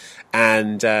was.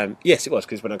 And yes, it was,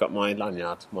 because when I got my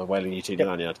lanyard, my Whaling Utility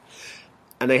lanyard,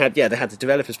 and they had the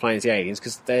developers playing as the aliens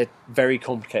because they're very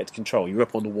complicated to control. You're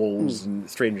up on the walls and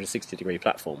 360-degree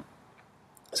platform.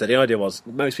 So the idea was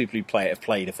most people who play it have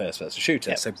played a first-person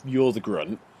shooter, so you're the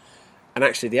grunt, and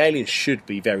actually the aliens should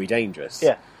be very dangerous.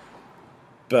 Yeah.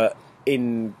 But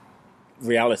in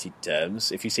reality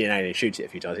terms, if you see an alien shoot it a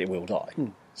few times, it will die.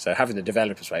 So having the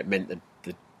developers play it meant that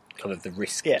the kind of the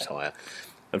risk was higher.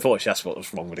 Unfortunately, that's what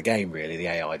was wrong with the game, really. The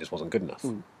AI just wasn't good enough.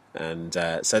 And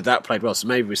so that played well. So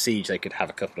maybe with Siege, they could have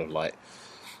a couple of, like,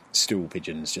 stool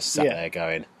pigeons just sat there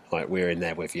going, like, we're in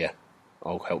there with you.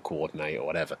 I'll help coordinate or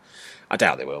whatever. I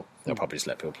doubt they will. They'll probably just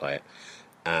let people play it.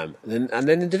 And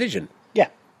then in Division. Yeah.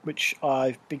 which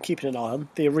I've been keeping an eye on.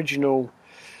 The original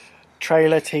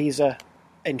trailer teaser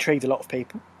intrigued a lot of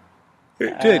people.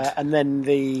 It did. And then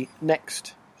the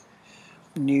next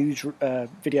news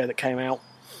video that came out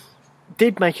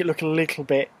did make it look a little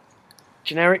bit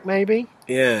generic, maybe.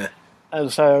 Yeah.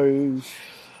 And so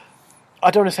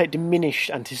I don't want to say it diminished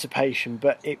anticipation,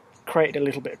 but it created a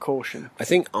little bit of caution. I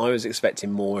think I was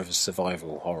expecting more of a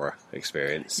survival horror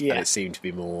experience, and it seemed to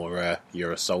be more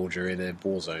you're a soldier in a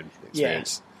war zone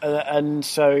experience. Yeah. And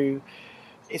so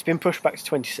it's been pushed back to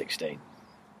 2016,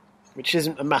 which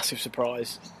isn't a massive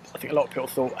surprise. I think a lot of people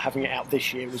thought having it out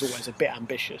this year was always a bit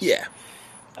ambitious. Yeah.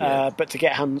 But to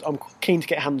get I'm keen to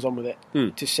get hands on with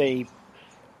it to see,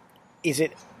 is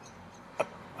it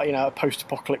a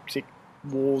post-apocalyptic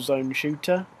war zone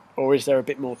shooter, or is there a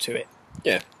bit more to it?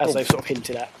 Yeah, as they've sort of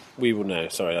hinted at. We will know.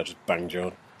 Sorry, I just banged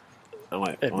you on.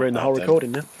 It ruined the whole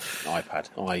recording now. iPad,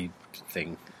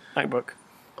 MacBook,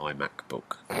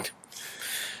 iMacBook.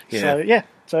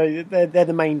 So they're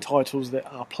the main titles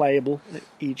that are playable at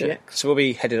EGX. Yeah. So we'll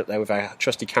be headed up there with our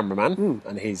trusty cameraman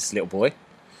and his little boy,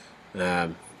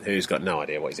 who's got no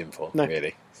idea what he's in for,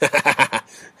 really.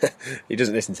 He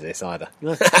doesn't listen to this either.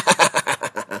 No.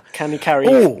 Can he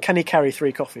carry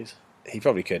 3 coffees? He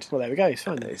probably could. Well, there we go. It's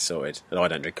fine. It's sorted. And I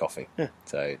don't drink coffee. Yeah.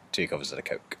 So 2 coffees and a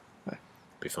Coke.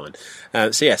 Be fine.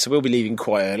 So we'll be leaving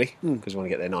quite early because we want to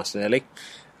get there nice and early.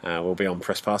 We'll be on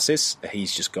press passes.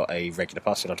 He's just got a regular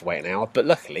pass, so we'll have to wait an hour. But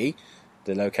luckily,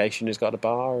 the location has got a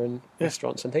bar and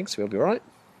restaurants and things, so we'll be all right.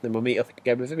 Then we'll meet up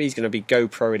again with him. He's going to be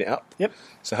GoProing it up. Yep.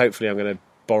 So hopefully I'm going to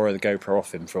borrow the GoPro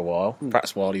off him for a while.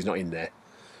 Perhaps while he's not in there.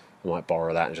 I might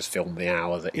borrow that and just film the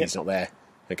hour that he's not there.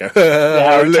 And go,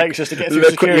 how it takes us to get through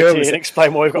security and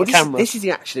explain why we've got a camera. This is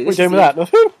actually... What are you doing with that?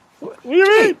 Nothing? What do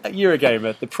you mean? At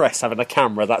Eurogamer, the press having a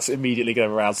camera, that's immediately going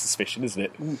to arouse suspicion, isn't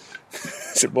it?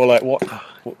 Is it more like, what?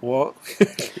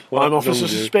 I'm off as a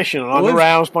suspicion and I'm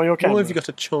aroused by your camera. Why have you got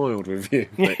a child with you?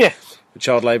 Yeah. The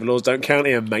child labour laws don't count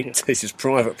here, mate. This is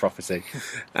private property.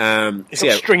 He's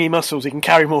got stringy muscles, he can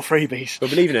carry more freebies. We'll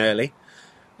be leaving early.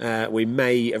 We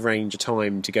may arrange a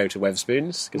time to go to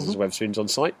Wetherspoons, because there's Wetherspoons on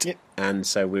site. Yep. And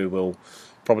so we will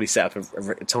probably set up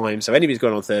a time. So anybody's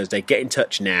going on Thursday, get in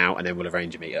touch now, and then we'll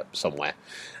arrange a meet-up somewhere.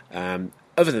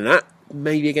 Other than that,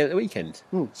 maybe again at the weekend.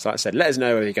 So like I said, let us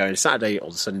know whether you're going Saturday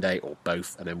or Sunday or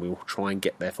both, and then we'll try and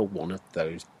get there for one of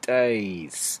those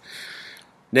days.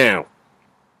 Now,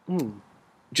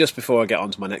 just before I get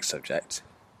on to my next subject,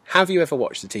 have you ever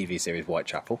watched the TV series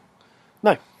Whitechapel?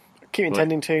 No. Keep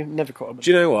intending to, never caught up.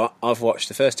 Do you know what? I've watched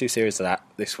the first 2 series of that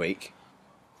this week.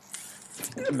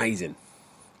 Amazing.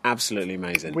 Absolutely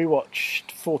amazing. We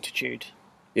watched Fortitude.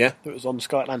 Yeah? That was on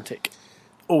Sky Atlantic.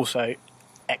 Also,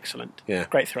 excellent. Yeah.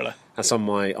 Great thriller. That's on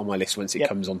my list once it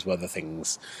comes onto other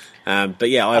things. But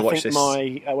yeah, I watched this.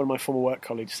 One of my former work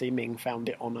colleagues, Si Ming, found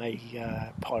it on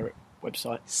a pirate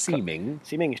website. Si Ming?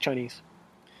 Si Ming is Chinese.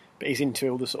 But he's into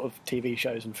all the sort of TV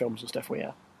shows and films and stuff we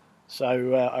are.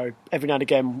 So every now and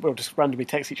again, we'll just randomly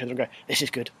text each other and go, "This is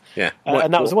good." Yeah,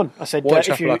 and that was the one. I said,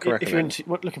 if you're looking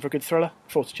for a good thriller,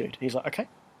 Fortitude. And he's like, "Okay,"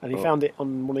 and he found it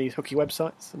on one of these hooky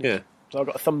websites. And so I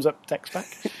got a thumbs up text back.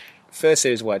 First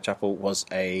series of Whitechapel was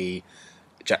a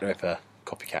Jack the Ripper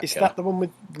copycat. Is that the one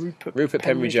with Rupert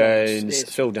Penry Jones,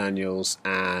 Phil Daniels,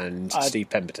 and Steve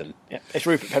Pemberton? Yeah, it's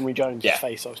Rupert Penry Jones'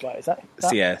 face. I was like, "Is that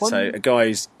one?" So a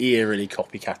guy's eerily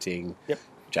copycatting. Yep.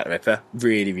 Jack the Ripper,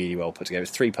 really, really well put together.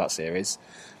 It's a 3-part series.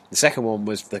 The second one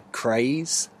was the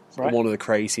Krays. Right. One of the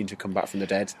Krays seemed to come back from the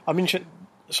dead. I'm interested,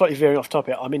 slightly veering off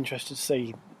topic, I'm interested to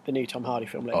see the new Tom Hardy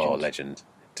film, Legend. Oh, Legend.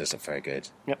 It does look very good.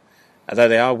 Yep. Although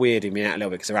they are weirding me out a little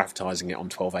bit because they're advertising it on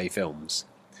 12A films.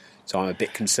 So I'm a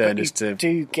bit concerned as to... You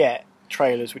do get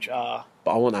trailers which are...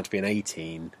 But I want that to be an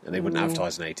 18, and they wouldn't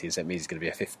advertise an 18, so it means it's going to be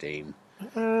a 15.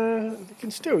 You can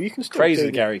still Crazy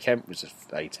of Gary Kemp was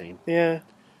 18. Yeah.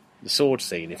 The sword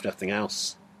scene, if nothing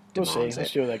else, demands We'll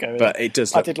see where they go. But it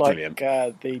does look brilliant. I did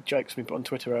like the jokes we put on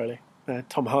Twitter earlier.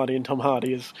 Tom Hardy and Tom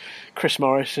Hardy as Chris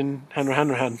Morris and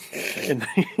Hanrahan in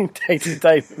the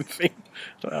day-to-day movie.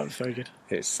 So that was very good.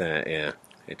 It's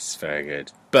it's very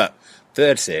good. But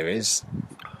third series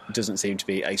doesn't seem to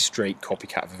be a straight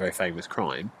copycat of a very famous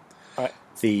crime. Right.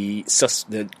 The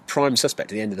prime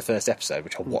suspect at the end of the first episode,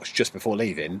 which I watched just before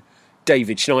leaving,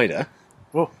 David Schneider.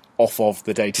 Whoa. Off of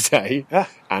the day-to-day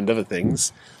and other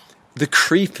things, the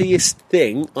creepiest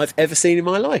thing I've ever seen in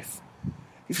my life.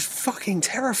 He was fucking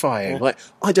terrifying. Like,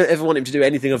 I don't ever want him to do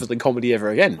anything other than comedy ever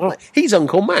again. Like, he's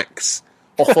Uncle Max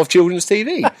off of children's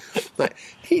TV. Like,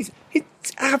 he's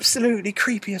absolutely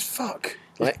creepy as fuck.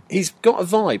 Like, he's got a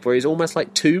vibe where he's almost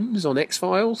like Toombs on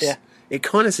X-Files. Yeah. It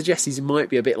kind of suggests he might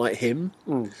be a bit like him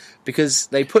because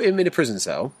they put him in a prison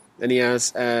cell and he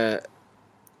has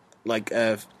like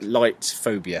light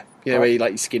phobia. You know, where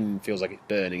your skin feels like it's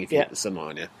burning if you get the sunlight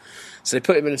on you. So they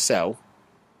put him in a cell,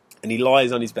 and he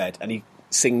lies on his bed, and he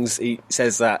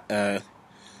says that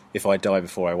if I die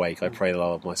before I wake, I pray the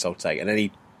Lord of my soul to take. And then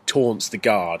he taunts the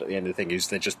guard at the end of the thing, who's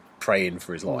they're just praying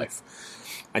for his life.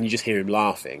 And you just hear him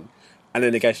laughing. And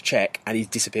then they go to check, and he's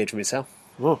disappeared from his cell.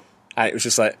 Oh. And it was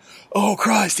just like, oh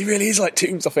Christ, he really is like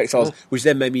Tombs off the X-Files, which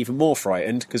then made me even more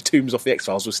frightened, because Tombs off the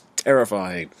X-Files was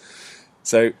terrifying.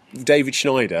 So David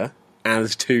Schneider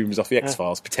as Tombs off the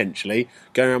X-Files, potentially,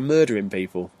 going around murdering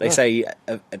people. They say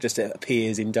just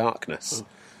appears in darkness.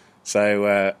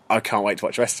 So I can't wait to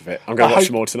watch the rest of it. I'm going to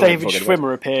watch more tonight. David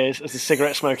Schwimmer appears as the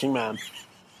cigarette-smoking man.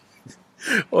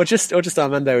 Or just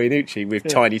Armando Iannucci with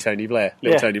tiny Tony Blair,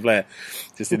 little Tony Blair,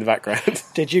 just in the background.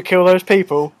 Did you kill those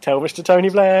people? Tell Mr.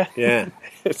 Tony Blair. Yeah,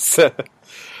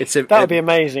 that would be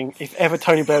amazing if ever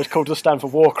Tony Blair was called to stand for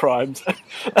war crimes,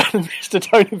 and Mr.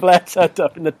 Tony Blair turned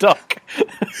up in the dock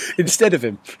instead of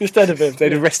him.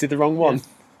 They'd arrested the wrong one.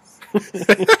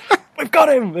 We've got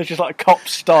him. It's just like a cop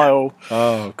style.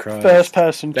 Oh Christ! First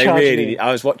person.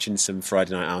 I was watching some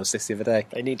Friday Night Armistice the other day.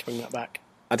 They need to bring that back.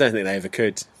 I don't think they ever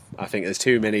could. I think there's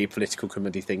too many political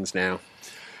comedy things now.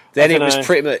 Then it was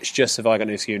pretty much just Have I Got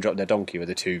No Skew and Drop Dead Donkey were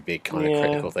the two big kind of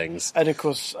critical things. And of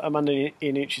course, Amanda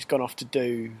Iannucci's gone off to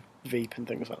do Veep and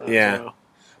things like that. Yeah. As well.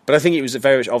 But I think it was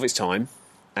very much of its time,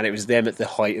 and it was them at the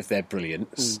height of their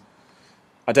brilliance.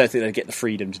 I don't think they'd get the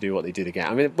freedom to do what they did again.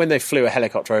 I mean, when they flew a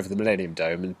helicopter over the Millennium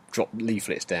Dome and dropped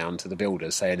leaflets down to the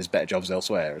builders saying there's better jobs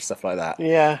elsewhere and stuff like that.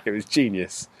 Yeah. It was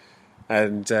genius.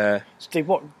 And Steve,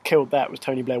 what killed that was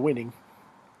Tony Blair winning.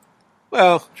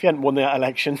 Well, if he hadn't won that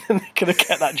election, then they could have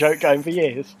kept that joke going for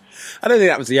years. I don't think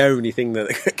that was the only thing that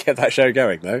kept that show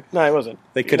going, though. No, it wasn't.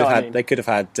 They could have had. I mean? They could have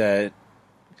had.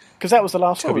 Because that was the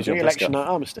last one, the election at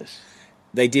Armistice.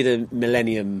 They did a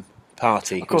Millennium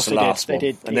Party. Of course, was the last one.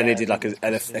 They did, and then they did like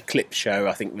a clip show.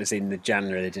 I think it was in the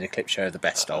January. They did a clip show of the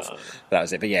best of. That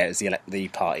was it. But yeah, it was the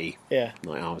party. Yeah.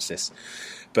 Night Armistice.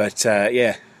 But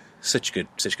such good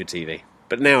TV.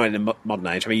 But now in the modern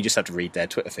age, I mean, you just have to read their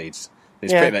Twitter feeds.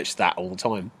 It's pretty much that all the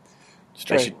time.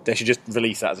 They should just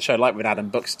release that as a show, like when Adam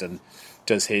Buxton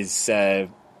does his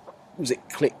was it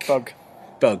Click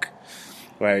Bug,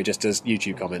 where he just does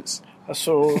YouTube comments. I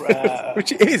saw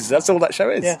which it is. That's all that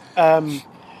show is.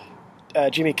 Yeah.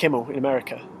 Jimmy Kimmel in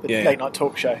America, the late night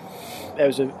talk show. There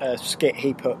was a skit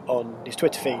he put on his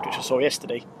Twitter feed, which I saw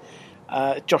yesterday.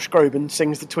 Josh Groban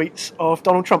sings the tweets of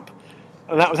Donald Trump,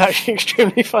 and that was actually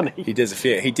extremely funny. He does a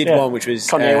few. He did one which was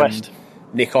Kanye West.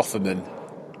 Nick Offerman.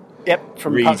 Yep,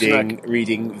 from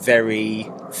reading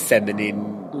very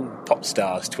feminine pop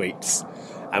stars tweets,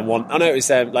 and one. I know it was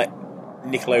like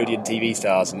Nickelodeon TV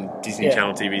stars and Disney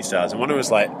Channel TV stars, and one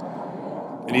was like,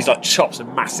 and he's like chops a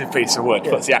massive piece of wood,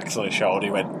 puts the axe on his shoulder.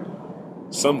 He went,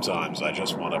 "Sometimes I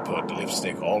just want to put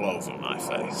lipstick all over my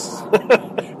face,"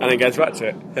 and then goes back to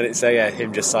it, and it's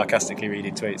him just sarcastically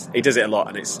reading tweets. He does it a lot,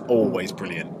 and it's always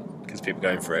brilliant because people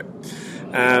are going for it.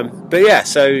 But yeah,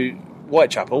 so.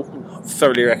 Whitechapel,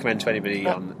 thoroughly recommend to anybody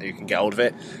who can get hold of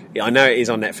it. Yeah, I know it is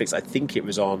on Netflix. I think it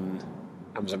was on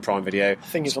Amazon Prime Video. I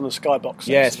think it's on the Skybox.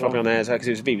 Yeah, it's probably on there because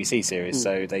it was a BBC series,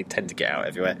 so they tend to get out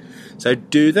everywhere. So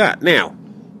do that. Now,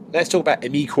 let's talk about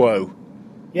Amiquo.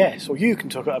 Yes, or you can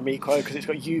talk about Amiquo because it's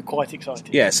got you quite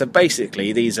excited. Yeah, so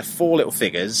basically these are 4 little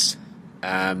figures,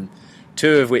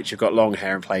 2 of which have got long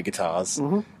hair and play guitars,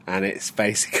 and it's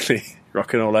basically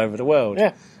rocking all over the world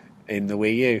in the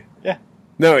Wii U. Yeah.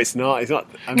 No, it's not. It's not.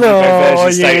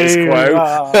 Version status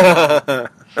quo.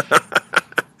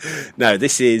 No,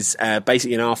 this is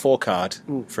basically an R4 card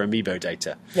for Amiibo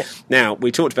data. Yes. Now,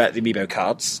 we talked about the Amiibo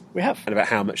cards. We have. And about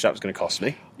how much that was going to cost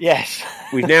me. Yes.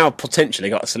 We've now potentially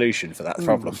got a solution for that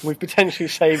problem. We've potentially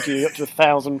saved you up to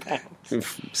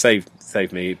 £1,000.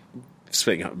 Saved me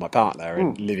splitting up with my partner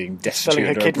and living destitute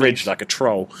under a bridge like a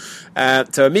troll. So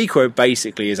Amiibo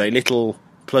basically is a little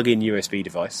plug-in USB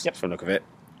device, from the look of it,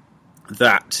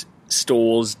 that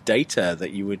stores data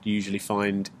that you would usually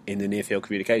find in the near-field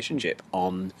communication chip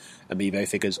on Amiibo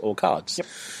figures or cards. Yep.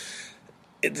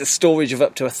 It's a storage of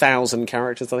up to 1,000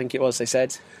 characters, I think it was, they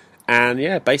said. And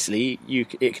yeah, basically,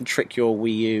 it can trick your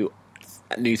Wii U,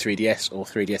 new 3DS or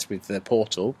 3DS with the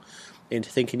Portal into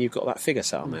thinking you've got that figure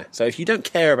set on there. So if you don't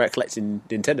care about collecting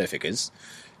Nintendo figures,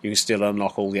 you can still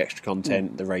unlock all the extra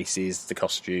content, the races, the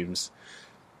costumes,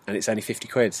 and it's only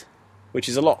 £50, which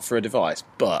is a lot for a device,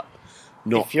 but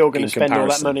not if you're going to spend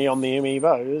comparison. all that money on the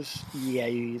Amiibos,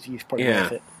 you've probably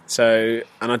worth it. So,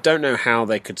 and I don't know how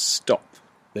they could stop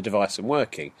the device from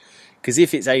working, because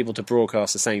if it's able to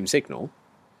broadcast the same signal,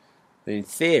 then in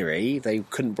theory they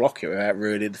couldn't block it without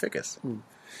ruining the figures.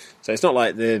 So it's not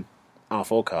like the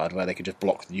R4 card where they could just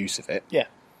block the use of it. Yeah.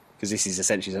 Because this is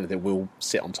essentially something that will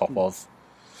sit on top of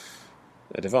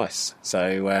a device.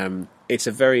 So it's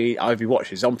a very... I'll be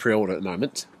watching. It's on pre-order at the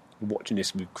moment. I'm watching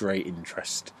this with great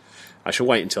interest. I shall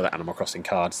wait until that Animal Crossing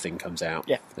cards thing comes out.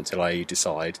 Yeah. Until I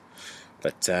decide.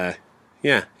 But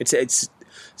it's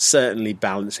certainly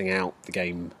balancing out the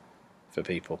game for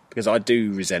people, because I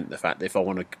do resent the fact that if I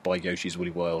want to buy Yoshi's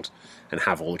Woolly World and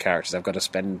have all the characters, I've got to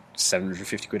spend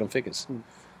 750 quid on figures.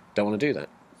 Don't want to do that.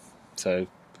 So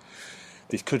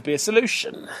this could be a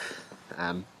solution.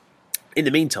 In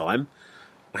the meantime,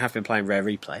 I have been playing Rare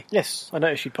Replay. Yes, I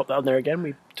noticed you popped that on there again.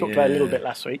 We talked about it a little bit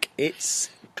last week. It's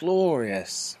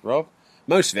glorious, Rob.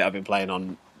 Most of it I've been playing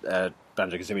on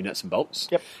Banjo-Kazooie Nuts and Bolts.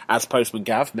 Yep. As Postman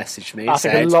Gav messaged me, I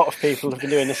think a lot of people have been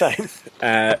doing the same.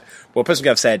 Well, Postman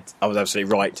Gav said I was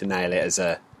absolutely right to nail it as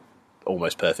a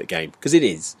almost perfect game, because it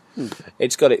is.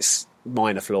 It's got its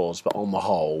minor flaws, but on the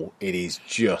whole, it is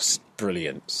just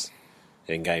brilliance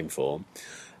in game form.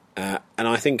 And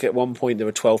I think at one point there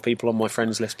were 12 people on my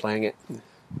friends list playing it,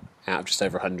 out of just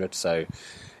over 100. So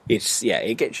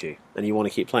it gets you, and you want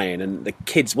to keep playing. And the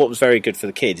kids, what was very good for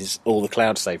the kids is all the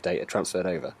cloud save data transferred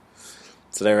over,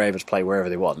 so they were able to play wherever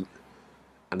they want,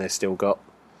 and they've still got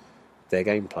their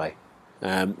gameplay.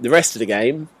 The rest of the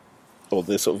game, or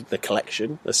the sort of the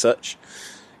collection as such,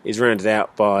 is rounded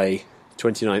out by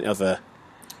 29 other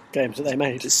games that they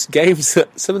made. Games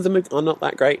that some of them are not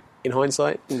that great in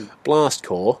hindsight. Blast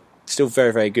Core, still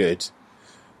very, very good,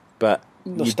 but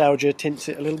nostalgia tints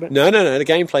it a little bit. No. The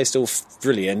gameplay's still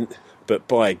brilliant, but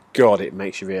by God, it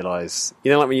makes you realise.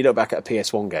 You know, like when you look back at a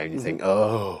PS1 game, you think,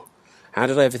 oh, how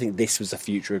did I ever think this was the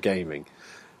future of gaming?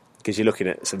 Because you're looking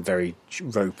at some very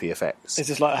ropey effects. It's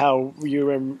just like how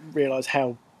you realise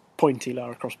how pointy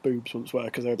Lara Croft boobs once were,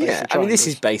 because they were basically I mean, this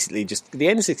is basically just... The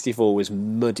N64 was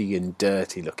muddy and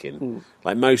dirty looking.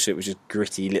 Like, most of it was just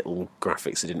gritty little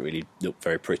graphics that didn't really look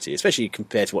very pretty, especially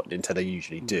compared to what Nintendo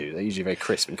usually do. They're usually very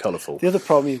crisp and colourful. The other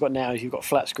problem you've got now is you've got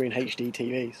flat-screen HD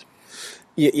TVs.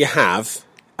 You have.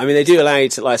 I mean, they do allow you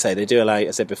to... Like I say, they do allow you,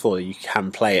 as I said before, you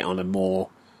can play it on a more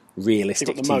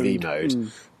realistic TV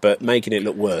mode. But making it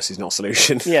look worse is not a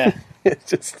solution. Yeah.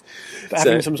 Just, but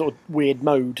having some sort of weird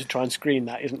mode to try and screen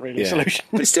that isn't really a solution.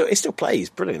 But it still plays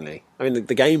brilliantly. I mean,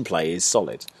 the gameplay is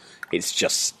solid. It's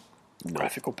just...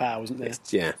 graphical power, isn't there?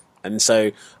 Yeah. And so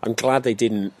I'm glad they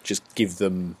didn't just give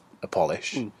them a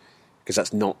polish, because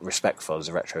that's not respectful as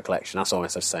a retro collection. That's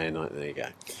almost like saying, like, there you go.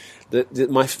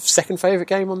 My second favourite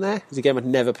game on there is a game I'd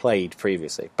never played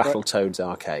previously, Battletoads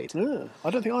Arcade. Yeah, I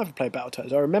don't think I ever played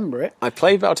Battletoads. I remember it. I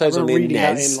played Battletoads on the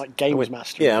NES. In, like, Games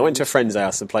Master. I went to a friend's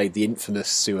house and played the infamous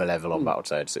sewer level on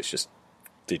Battletoads, so it just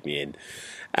did me in.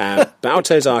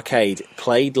 Battletoads Arcade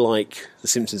played like the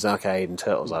Simpsons Arcade and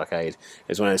Turtles Arcade. It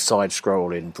was one of those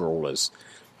side-scrolling brawlers.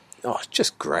 Oh, it's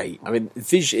just great. I mean,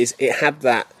 it had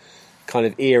that kind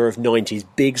of era of 90s,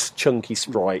 big, chunky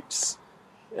sprites.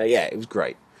 It was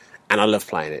great. And I loved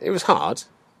playing it. It was hard.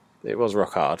 It was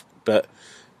rock hard. But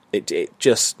it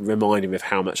just reminded me of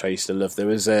how much I used to love. There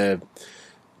was a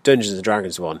Dungeons &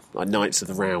 Dragons one, like Knights of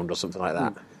the Round or something like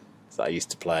that I used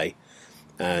to play.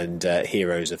 And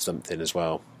Heroes of something as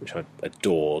well, which I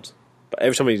adored. But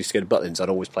every time I used to go to Butlins, I'd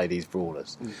always play these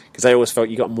brawlers. Because they always felt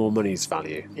you got more money's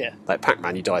value. Yeah. Like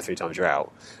Pac-Man, you die 3 times, you're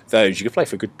out. Those, you could play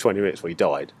for a good 20 minutes while you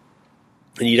died.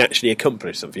 And you'd actually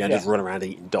accomplish something. You had to just run around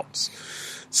eating dots.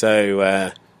 So...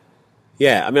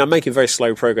 I mean, I'm making very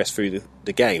slow progress through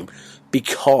the game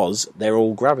because they're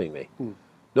all grabbing me.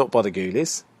 Not by the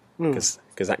ghoulies, because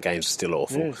that game's still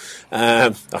awful.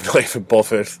 I'm not even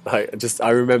bothered. I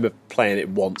remember playing it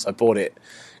once. I bought it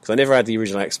because I never had the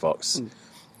original Xbox.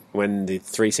 When the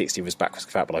 360 was backwards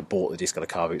compatible, I bought the disc on a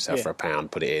car boot sale for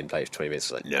 £1, put it in, played it for 20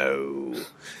 minutes. I was like, no,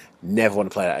 never want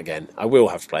to play that again. I will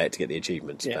have to play it to get the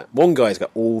achievements. But one guy's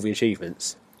got all the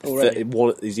achievements.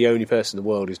 He's the only person in the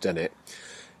world who's done it.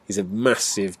 He's a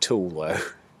massive tool, though,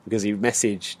 because he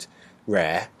messaged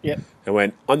Rare and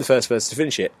went, I'm the first person to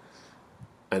finish it.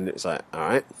 And it's like, all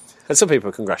right. And some people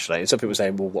are congratulating. Some people are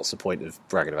saying, well, what's the point of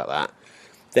bragging about that?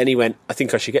 Then he went, I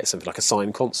think I should get something like a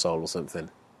signed console or something.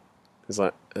 It's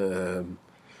like,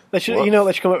 they should, you know what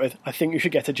they should come up with? I think you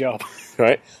should get a job.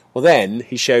 Right. Well, then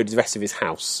he showed the rest of his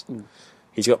house.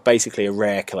 He's got basically a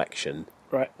Rare collection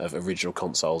of original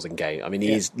consoles and games. I mean,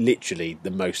 he is literally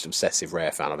the most obsessive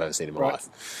Rare fan I've ever seen in my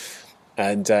life.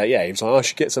 And he was like, I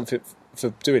should get something for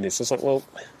doing this. I was like, well,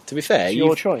 to be fair, it's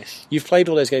your choice. You've played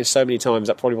all those games so many times,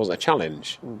 that probably wasn't a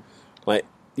challenge. Like,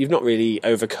 you've not really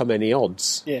overcome any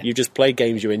odds. You've just played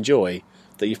games you enjoy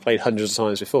that you've played hundreds of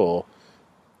times before.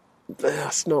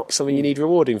 That's not something you need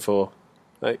rewarding for.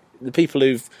 Like, the people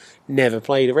who've never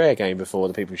played a Rare game before,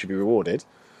 the people who should be rewarded.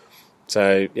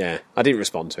 So, yeah, I didn't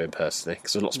respond to him personally,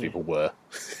 because lots of people were.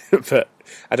 But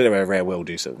I don't know whether Rare will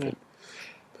do something.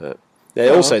 But they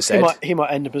also said... He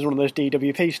might end up as one of those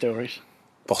DWP stories.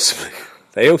 Possibly.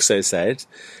 They also said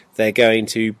they're going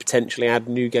to potentially add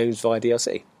new games via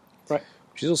DLC. Right.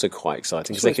 Which is also quite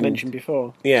exciting. That's what they mentioned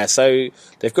before. Yeah, so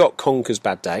they've got Conker's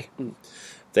Bad Day.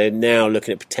 They're now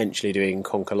looking at potentially doing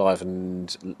Conker Live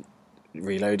and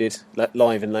Reloaded.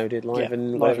 Live and Loaded? Live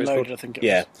and Loaded, I think it was.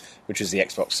 Yeah, which is the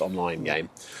Xbox Online game.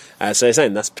 So they're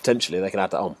saying that's potentially, they can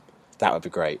add that on. That would be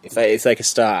great. If they could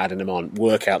start adding them on,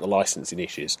 work out the licensing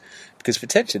issues. Because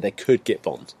potentially they could get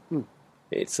Bond.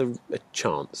 It's a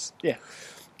chance. Yeah.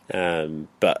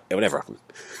 But it will never happen.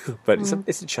 But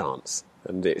it's a chance.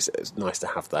 And it's nice to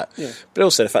have that. Yeah. But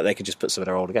also the fact they could just put some of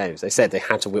their older games. They said they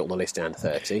had to whittle the list down to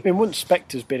 30. I mean, once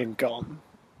Spectre's been and gone,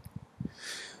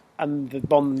 and the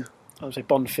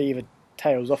Bond Fever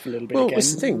tails off a little bit again,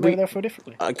 that's the thing. Maybe they'll feel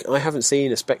differently. I haven't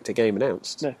seen a Spectre game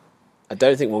announced. No. I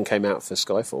don't think one came out for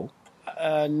Skyfall.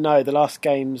 No, the last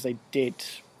games they did...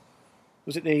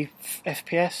 Was it the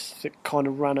FPS that kind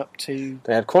of ran up to...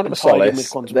 They had Quantum of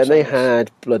Solace, then they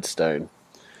had Bloodstone.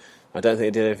 I don't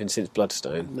think they did anything since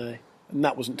Bloodstone. No. And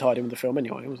that wasn't tied in with the film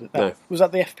anyway, was it? No. Was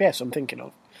that the FPS I'm thinking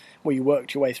of? Where you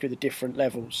worked your way through the different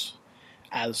levels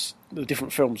as... the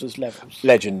different films as levels?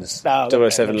 Legends. Oh,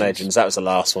 007 Legends. That was the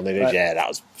last one they did. Right. Yeah, that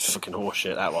was fucking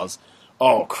horseshit, that was.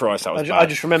 Oh, Christ, that was bad. I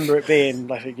just remember it being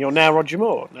like, you're now Roger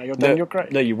Moore, now you're Daniel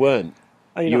Craig. No, you weren't.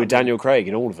 Oh, you were Daniel Craig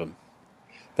in all of them.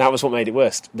 That was what made it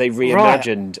worse. They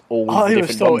reimagined all the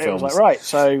different Bond films. It was like, right,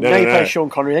 so now you play Sean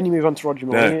Connery, then you move on to Roger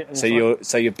Moore. No.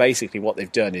 So you're basically, what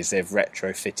they've done is they've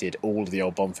retrofitted all of the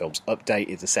old Bond films,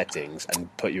 updated the settings,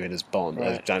 and put you in as Bond,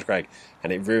 as Daniel Craig,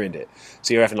 and it ruined it.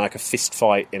 So you're having like a fist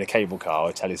fight in a cable car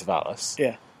with Telly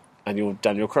Savalas, and you're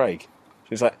Daniel Craig.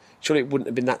 So it's like, surely it wouldn't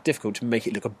have been that difficult to make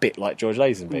it look a bit like George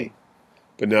Lazenby.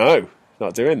 But no,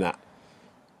 not doing that.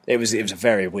 It was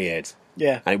very weird.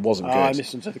 Yeah. And it wasn't good. I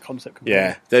listened to the concept completely.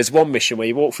 Yeah. There's one mission where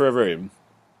you walk through a room,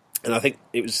 and I think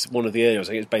it was one of the earlier ones.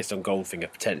 I think it was based on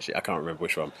Goldfinger, potentially. I can't remember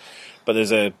which one. But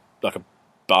there's a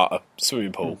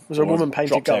swimming pool. Was there a woman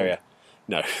painted gold? Area.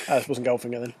 No. It wasn't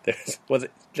Goldfinger then.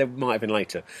 There might have been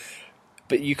later.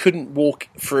 But you couldn't walk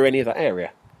through any of that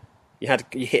area. You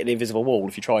hit an invisible wall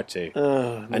if you tried to.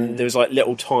 And there was like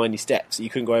little tiny steps. You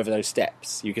couldn't go over those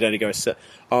steps. You could only go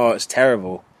it's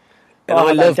terrible. And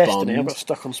I love Destiny. Bond. I got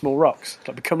stuck on small rocks.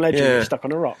 Like become legend, stuck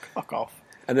on a rock. Fuck off.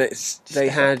 And they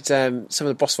had some of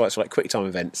the boss fights were like QuickTime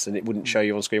events, and it wouldn't show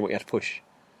you on screen what you had to push,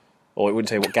 or it wouldn't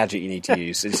tell you what gadget you need to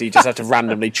use. So you just have to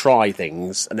randomly try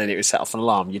things, and then it would set off an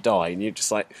alarm. You die, and you're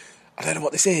just like, I don't know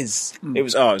what this is. It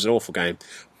was an awful game,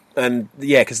 and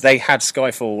because they had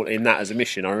Skyfall in that as a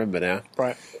mission. I remember now.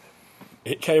 Right.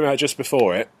 It came out just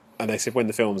before it. And they said, when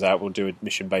the film's out, we'll do a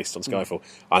mission based on Skyfall.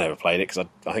 I never played it because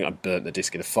I think I burnt the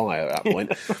disc in a fire at that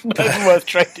point. Not even worth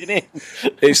trading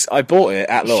in. I bought it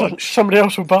at launch. Somebody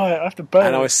else will buy it. I have to burn it.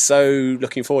 And I was so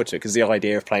looking forward to it because the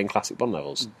idea of playing classic Bond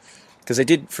levels. Because they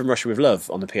did From Russia with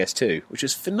Love on the PS2, which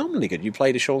was phenomenally good. You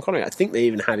played as Sean Connery. I think they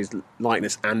even had his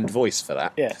likeness and voice for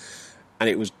that. Yeah. And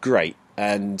it was great.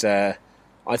 And I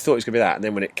thought it was going to be that. And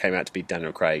then when it came out to be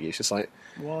Daniel Craig, it's just like,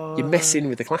 what? You're messing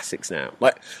with the classics now.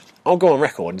 Like, I'll go on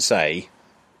record and say,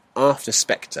 after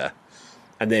Spectre,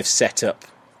 and they've set up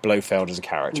Blofeld as a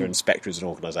character and Spectre as an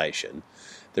organisation,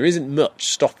 there isn't much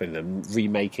stopping them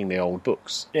remaking the old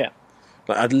books. Yeah.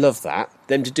 Like, I'd love that.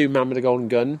 Them to do Man with a Golden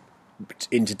Gun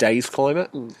in today's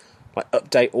climate, like,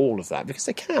 update all of that, because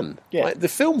they can. Yeah. Like, the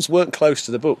films weren't close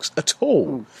to the books at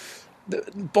all.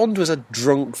 Bond was a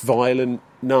drunk, violent,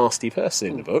 nasty person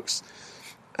in the books,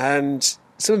 and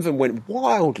some of them went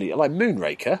wildly, like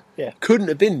Moonraker. Yeah. Couldn't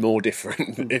have been more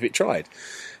different if it tried.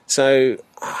 So,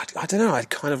 I don't know, I'd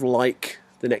kind of like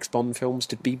the next Bond films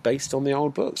to be based on the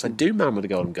old books. I do Man with a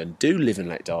Golden Gun, do Live and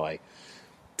Let Die.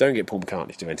 Don't get Paul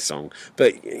McCartney to do any song.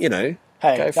 But, you know,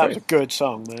 hey, that was a good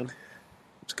song, man.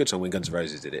 It was a good song when Guns N'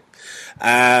 Roses did it.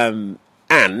 And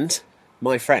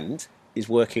my friend is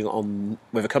working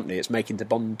with a company that's making the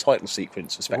Bond title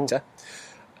sequence for Spectre.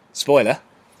 Spoiler,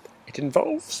 it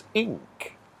involves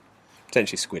ink.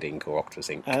 Potentially squid ink or octopus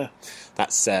ink.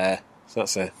 That's a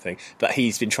thing. But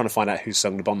he's been trying to find out who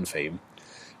sung the Bond theme,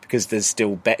 because there's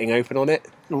still betting open on it.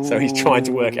 Ooh. So he's trying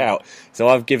to work out. So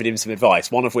I've given him some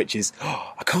advice, one of which is,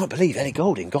 I can't believe Ellie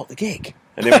Goulding got the gig.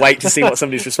 And then wait to see what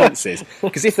somebody's response is.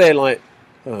 Because if they're like,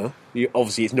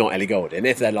 obviously it's not Ellie Goulding.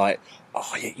 If they're like,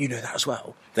 oh, yeah, you know that as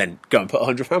well, then go and put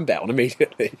 £100 bet on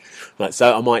immediately.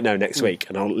 So I might know next week,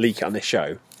 and I'll leak it on this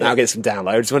show. And I'll get some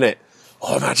downloads, won't it?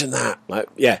 Oh, imagine that! Like,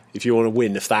 yeah, if you want to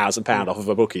win £1,000 off of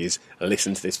a bookies,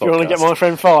 listen to this podcast. You want to get my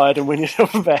friend fired and win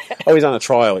yourself a bet? Oh, he's on a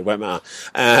trial. It won't matter.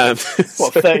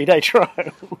 What, 30-day trial?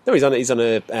 No, he's on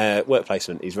a work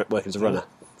placement. He's working as a runner,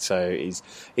 so he's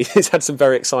had some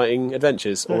very exciting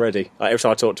adventures already. Like, every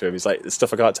time I talk to him, he's like, "The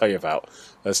stuff I can't tell you about.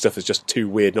 The stuff is just too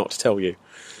weird not to tell you."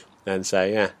 And so,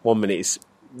 yeah, 1 minute he's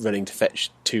running to fetch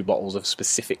 2 bottles of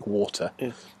specific water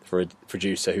for a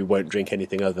producer who won't drink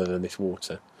anything other than this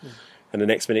water. And the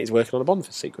next minute he's working on a Bond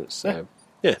sequence. So,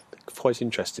 yeah, quite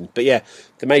interesting. But yeah,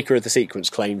 the maker of the sequence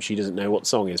claims she doesn't know what the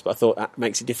song is, but I thought that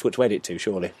makes it difficult to edit to,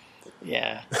 surely.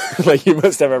 Yeah. Like, you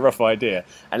must have a rough idea.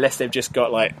 Unless they've just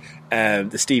got, like,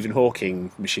 the Stephen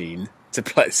Hawking machine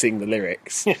to sing the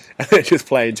lyrics. And they're just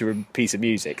playing to a piece of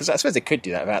music. Because I suppose they could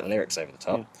do that without the lyrics over the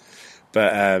top. Yeah.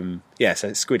 But,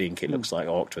 so Squid Ink, it looks like,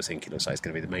 or Octopus Ink, it looks like it's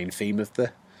going to be the main theme of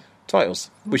the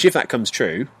titles. Which, if that comes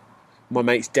true, my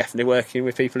mate's definitely working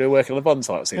with people who are working on the Bond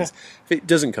title scenes. If it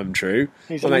doesn't come true,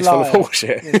 my mate's full of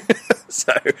bullshit. Yeah.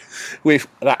 So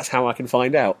that's how I can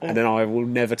find out, and then I will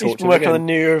never talk to him again. He's working on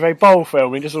the new Hervé Bowl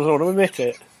film, he just doesn't want to admit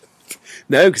it.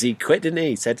 No, because he quit, didn't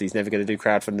he? He said he's never going to do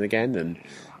crowdfunding again, and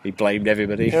he blamed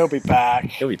everybody. He'll be back.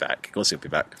 He'll be back. Of course he'll be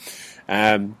back.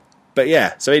 But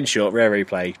yeah, so in short, Rare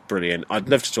Replay, brilliant. I'd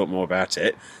love to talk more about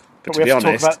it. But we to have be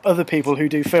honest, to talk about other people who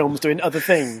do films doing other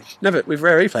things. No, but with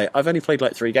Rare Replay, I've only played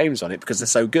like 3 games on it because they're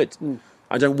so good.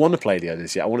 I don't want to play the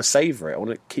others yet. I want to savour it. I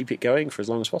want to keep it going for as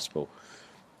long as possible.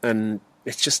 And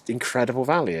it's just incredible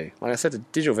value. Like I said, the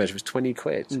digital version was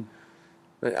 £20.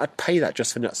 I'd pay that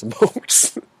just for nuts and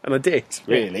bolts. And I did,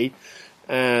 really.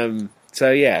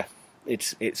 So yeah,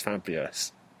 it's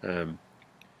fabulous.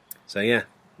 So yeah.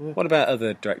 What about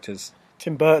other directors?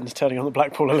 Tim Burton's turning on the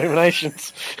Blackpool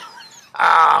Illuminations.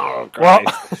 Oh, great.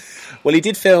 What? Well, he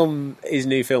did film his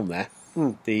new film there,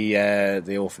 the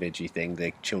orphanagey thing,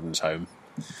 the children's home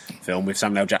film with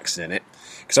Samuel L. Jackson in it.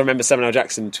 Because I remember Samuel L.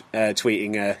 Jackson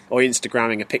tweeting or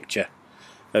Instagramming a picture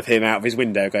of him out of his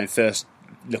window going, "First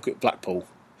look at Blackpool,"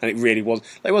 and it really was.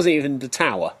 It wasn't even the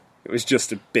tower; it was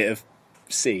just a bit of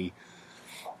sea.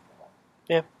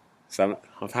 Yeah. So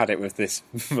I've had it with this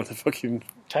motherfucking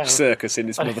circus in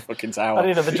this motherfucking tower. I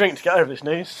need another drink to get over this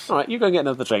news. All right, you go and get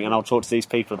another drink and I'll talk to these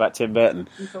people about Tim Burton.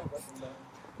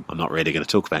 I'm not really going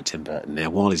to talk about Tim Burton now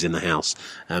while he's in the house.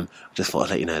 I just thought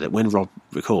I'd let you know that when Rob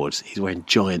records, he's wearing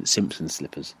giant Simpsons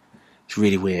slippers. It's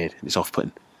really weird and it's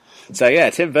off-putting. So yeah,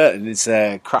 Tim Burton is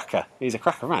a cracker. He's a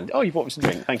cracker man. Oh, you bought me some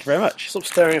drink. Thank you very much. Stop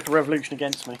stirring up a revolution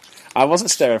against me. I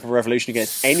wasn't stirring up a revolution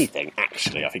against anything,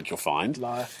 actually, I think you'll find.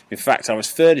 Liar. In fact, I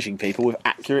was furnishing people with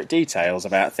accurate details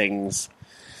about things.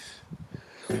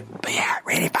 But yeah,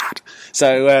 really bad.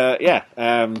 So,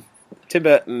 Tim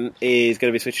Burton is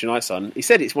going to be switching lights on. He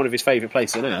said it's one of his favourite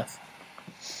places on Earth,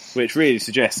 which really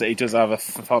suggests that he does have a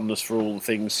fondness for all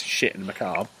things shit and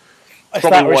macabre. I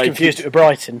thought was confused it with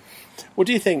Brighton. What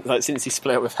do you think, like, since he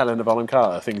split up with Helena Bonham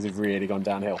Carter, things have really gone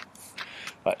downhill?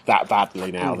 Like, that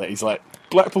badly now that he's like,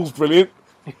 Blackpool's brilliant.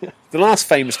 The last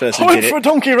famous person I who did went for a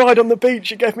donkey ride on the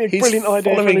beach. It gave me a brilliant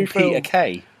idea for a new film. Peter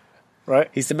Kay. Right.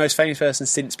 He's the most famous person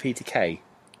since Peter Kay.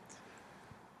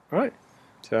 Right.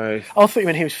 So I thought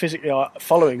when he was physically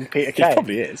following Peter Kay. He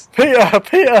probably is. Peter,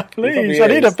 please, I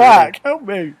need a back. Help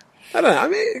me. I don't know. I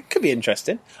mean, it could be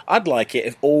interesting. I'd like it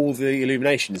if all the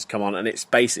illuminations come on and it's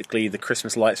basically the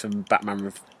Christmas lights from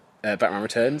Batman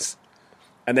Returns,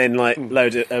 and then like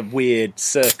loads of weird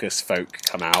circus folk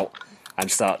come out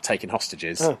and start taking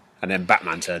hostages, and then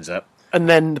Batman turns up, and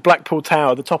then the Blackpool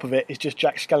Tower, the top of it is just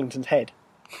Jack Skellington's head.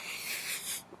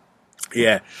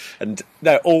 Yeah, and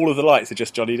no, all of the lights are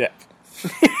just Johnny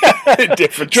Depp.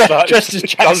 Different dressed as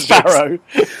Jack Sparrow.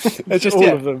 Just all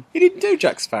of them. He didn't do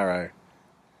Jack Sparrow.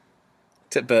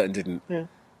 Tim Burton didn't. Yeah.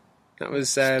 That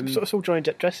was... It's all Johnny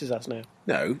Depp dresses as now.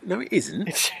 No, it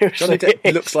isn't. Seriously, Johnny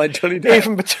Depp looks like Johnny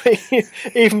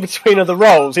Depp. Even between other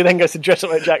roles, he then goes to dress up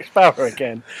like Jack Sparrow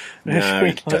again. No,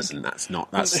 he doesn't.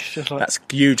 That's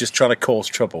you just trying to cause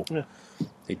trouble. Yeah.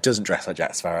 He doesn't dress like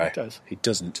Jack Sparrow. He does. He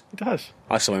doesn't. He does.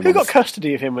 I saw him. Who got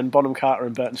custody of him when Bonham Carter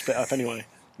and Burton split up anyway?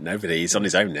 Nobody. He's on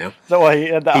his own now. Is that why he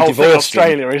had that whole thing in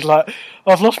Australia? He's like,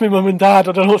 I've lost my mum and dad.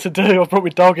 I don't know what to do. I've brought my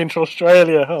dog into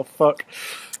Australia. Oh, fuck.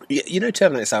 You know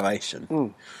Terminator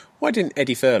Salvation? Why didn't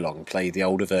Eddie Furlong play the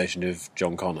older version of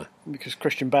John Connor? Because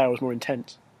Christian Bale was more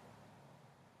intense.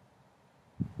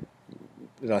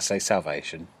 Did I say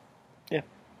Salvation? Yeah.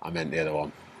 I meant the other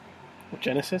one. What,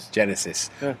 Genesis?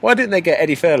 Genesis. Yeah. Why didn't they get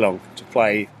Eddie Furlong to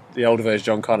play the older version of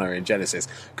John Connor in Genesis?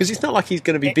 Because it's not like he's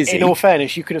going to be busy. In all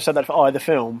fairness, you could have said that for either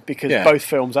film, because both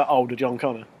films are older John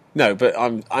Connor. No, but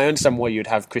I understand why you'd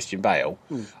have Christian Bale.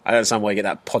 I understand why you get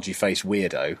that podgy-faced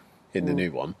weirdo in the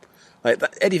new one. Like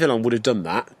Eddie Villon would have done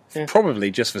that,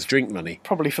 probably just for drink money.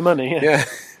 Probably for money, yeah.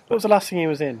 What was the last thing he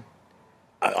was in?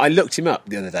 I looked him up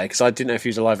the other day because I didn't know if he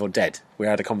was alive or dead. We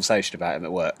had a conversation about him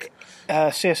at work.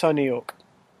 CSI New York.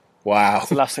 Wow. That's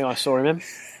the last thing I saw him in.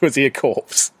 Was he a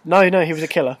corpse? No, he was a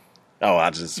killer. Oh,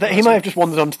 I just... He may have just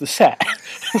wandered onto the set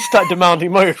and started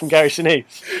demanding money from Gary Sinise.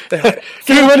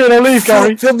 Give me money and I'll leave,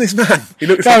 Gary. Film this man. He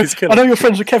looks Gary, like he's a killer. I know you're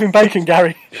friends with Kevin Bacon,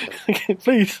 Gary.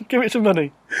 Please, give me some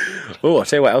money. Oh, I'll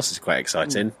tell you what else is quite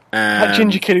exciting. That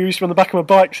ginger kid who used to be on the back of my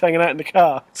bike hanging out in the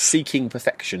car. Seeking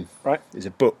Perfection. Right. Is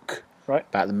a book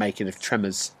about the making of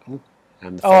Tremors.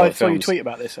 And the I saw you tweet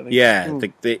about this, I think. Yeah,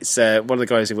 it's one of the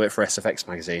guys who worked for SFX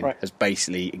magazine has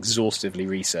basically exhaustively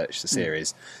researched the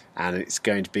series, and it's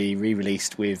going to be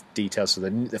re-released with details for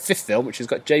the fifth film, which has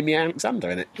got Jamie Alexander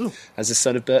in it as the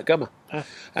son of Burt Gummer.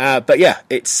 But yeah,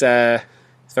 it's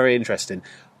very interesting.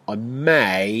 I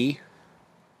may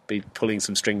be pulling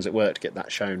some strings at work to get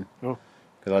that shown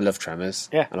because I love Tremors,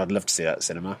 and I'd love to see that at the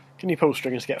cinema. Can you pull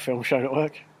strings to get a film shown at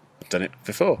work? I've done it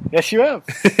before. Yes, you have.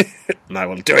 And I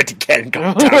will do it again,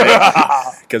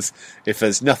 because if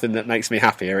there's nothing that makes me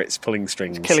happier, it's pulling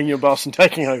strings. It's killing your boss and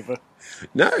taking over.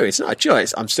 No, it's not a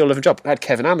choice. I'm still loving the job. I had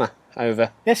Kevin and Anna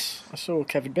over. Yes, I saw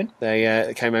Kevin Bin.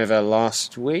 They came over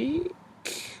last week.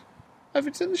 Have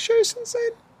we done the show since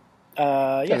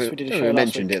then? Yes, we did a show last week. We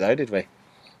mentioned it though, did we?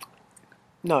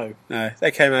 No. No,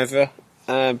 they came over.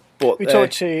 We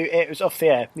talked to... It was off the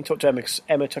air. We talked to Emma because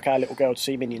Emma took our little girl to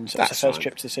see Minions. It was her first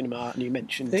trip to the cinema, and you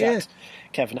mentioned that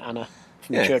Kevin and Anna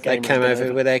from the Church Game. They came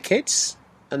over with their kids,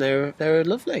 and they were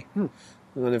lovely.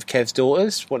 One of Kev's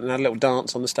daughters wanted to have a little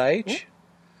dance on the stage,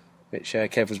 which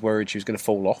Kev was worried she was going to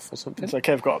fall off or something. So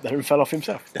Kev got up there and fell off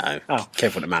himself? No.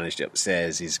 Kev wouldn't have managed it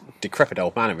upstairs. He's a decrepit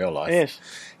old man in real life. He is.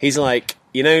 He's like,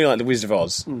 like the Wizard of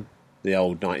Oz, the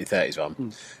old 1930s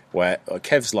one, where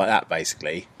Kev's like that,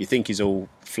 basically. You think he's all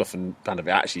fluff and banter,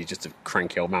 but actually he's just a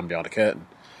cranky old man behind a curtain.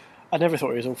 I never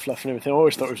thought he was all fluff and everything. I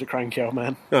always thought he was a cranky old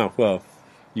man. Oh, well,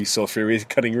 you saw through his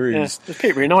cunning ruse. Yeah. As a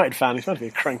Peterborough United fan, he's meant to be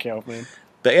a cranky old man.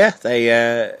 But yeah,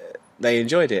 they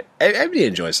enjoyed it. Everybody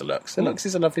enjoys the Lux. The Lux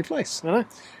is a lovely place. I know.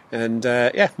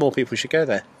 And more people should go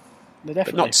there.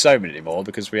 Definitely. But not so many anymore,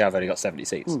 because we have only got 70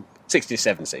 seats.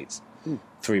 67 seats.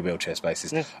 3 wheelchair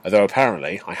spaces. Yeah. Although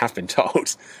apparently, I have been told,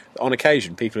 that on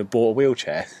occasion people have bought a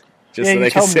wheelchair just so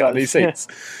they can sit on these seats.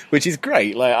 Yeah. Which is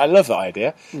great. Like, I love that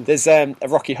idea. There's a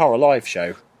Rocky Horror live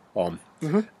show on,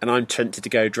 and I'm tempted to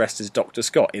go dressed as Dr.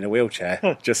 Scott in a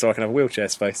wheelchair, just so I can have a wheelchair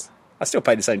space. I still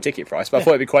paid the same ticket price, but I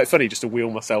thought it'd be quite funny just to wheel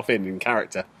myself in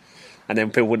character, and then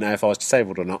people wouldn't know if I was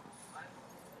disabled or not.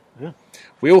 Yeah.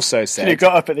 We also said... You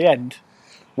got up at the end.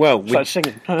 Well, started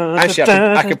singing. Actually,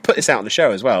 I could put this out on the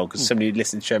show as well, because somebody who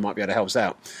listens to the show might be able to help us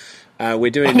out. We're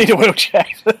doing... I need a wheelchair.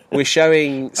 We're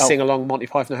showing Sing-Along Monty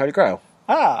Python and the Holy Grail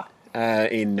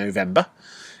in November,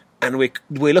 and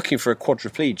we're looking for a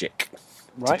quadriplegic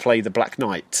to play the Black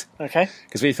Knight. Okay.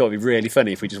 Because we thought it'd be really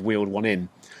funny if we just wheeled one in.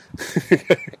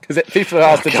 Because people are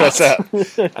asked to dress up,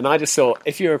 and I just thought,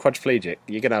 if you're a quadriplegic,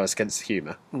 you're going to have a sense of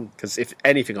humour. Because if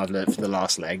anything I've learned from the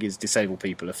last leg is disabled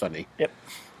people are funny. Yep.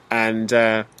 And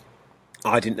I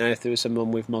didn't know if there was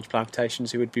someone with multiple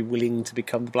amputations who would be willing to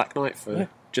become the Black Knight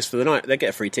just for the night. They'd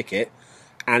get a free ticket,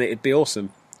 and it'd be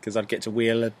awesome because I'd get to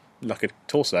wheel a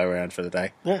torso around for the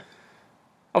day. Yeah.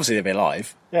 Obviously, they'd be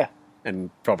alive. Yeah.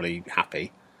 And probably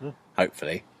happy.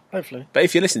 Hopefully. But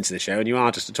if you listen to the show and you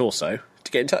are just a torso,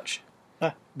 to get in touch.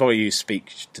 Probably use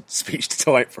speech to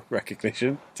type for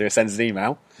recognition to send us an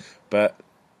email, but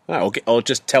or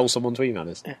just tell someone to email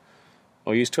us,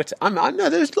 or use Twitter. I know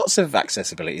there's lots of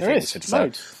accessibility things to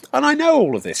say, and I know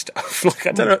all of this stuff. Like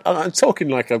I don't know, I'm talking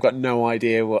like I've got no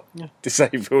idea what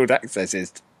disabled access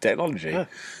is to technology.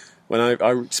 When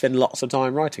I spend lots of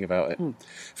time writing about it.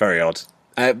 Very odd.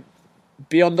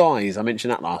 Beyond Eyes, I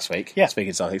mentioned that last week. Yeah. Speaking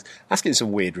of things, that's getting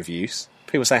some weird reviews.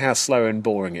 People say how slow and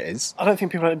boring it is. I don't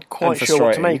think people are quite sure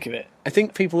what to make of it. I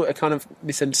think people are kind of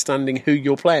misunderstanding who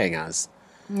you're playing as.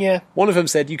 Yeah. One of them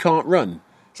said, you can't run.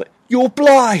 It's like, you're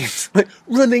blind! Like,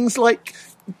 running's like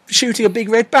shooting a big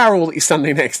red barrel that you're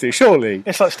standing next to, surely.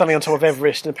 It's like standing on top of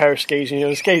Everest in a pair of skis and you've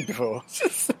never skied before.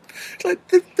 It's like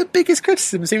the biggest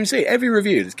criticism seems to be every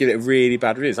review that's given it a really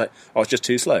bad review. It's like, it's just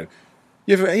too slow.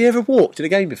 You ever walked in a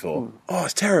game before? Oh,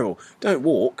 it's terrible. Don't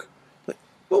walk. Like,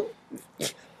 well,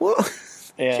 what?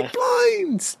 Yeah. You're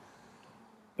blind.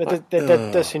 But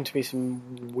there does seem to be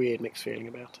some weird mixed feeling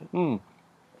about it.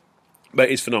 But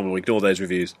it's phenomenal. Ignore those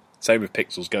reviews. Same with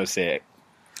Pixels. Go see it.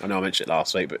 I know I mentioned it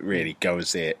last week, but really, go and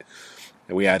see it.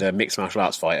 We had a mixed martial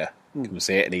arts fighter come and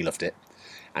see it, and he loved it.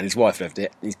 And his wife loved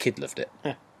it, and his kid loved it.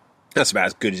 Yeah. That's about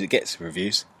as good as it gets,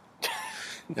 reviews.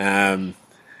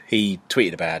 He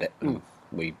tweeted about it, and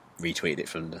we retweeted it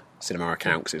from the cinema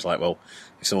account because it was like, well,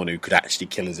 if someone who could actually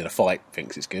kill us in a fight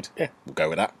thinks it's good, we'll go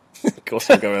with that. Of course,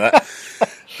 we'll go with that.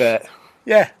 But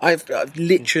yeah, I've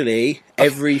literally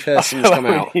every person that's come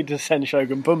out. We need to send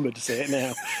Shogun Pumba to see it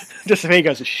now, just if he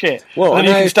goes to shit. Well, and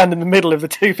then you can stand in the middle of the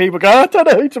two people. Go, I don't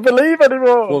know who to believe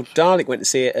anymore. Well, Dalek went to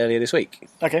see it earlier this week.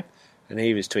 Okay. And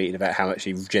he was tweeting about how much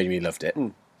he genuinely loved it.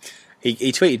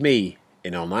 He tweeted me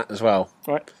in on that as well.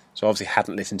 Right. So obviously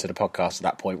hadn't listened to the podcast at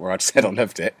that point where I'd said I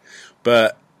loved it.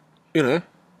 But, you know,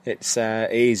 it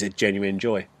is a genuine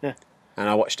joy. Yeah. And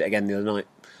I watched it again the other night.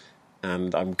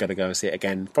 And I'm going to go and see it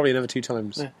again, probably another 2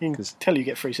 times. Yeah, you can tell you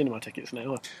get free cinema tickets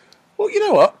now. Well, you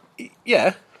know what?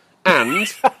 Yeah. And...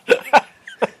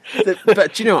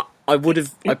 but do you know what?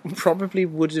 I probably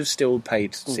would have still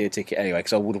paid to see a ticket anyway,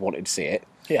 because I would have wanted to see it.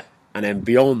 Yeah. And then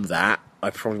beyond that,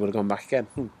 I probably would have gone back again.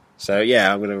 So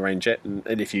yeah, I'm going to arrange it,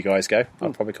 and if you guys go,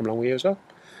 I'll probably come along with you as well.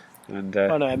 And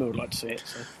I know Emma would like to see it.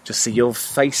 So. Just see your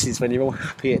faces when you're all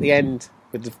happy at the end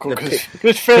with the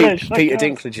good finish. Peter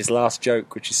Dinklage's last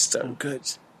joke, which is so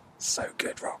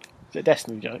good, Rob. Is it a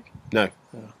Destiny joke? No.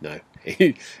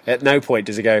 At no point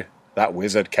does he go, "That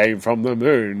wizard came from the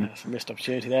moon." That's a missed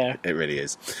opportunity there. It really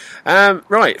is.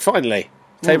 Right, finally,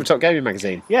 Tabletop Gaming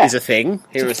Magazine is a thing.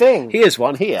 It's a thing. Here's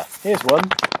one here. Here's one.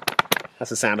 That's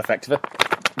the sound effect of a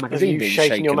magazine being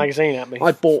shaking your magazine at me.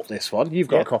 I bought this one. You've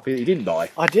got a copy that you didn't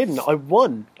buy. I didn't. I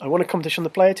won. I won a competition on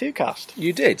the Player 2 cast.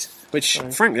 You did, which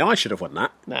frankly I should have won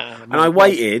that. Nah, and I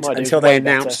waited until they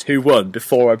announced who won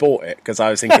before I bought it, because I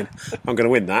was thinking I'm going to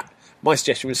win that. My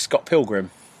suggestion was Scott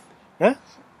Pilgrim. Yeah,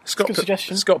 good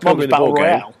suggestion. Scott Pilgrim Battle board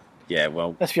Royale. Game. Yeah,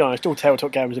 well, let's be honest. All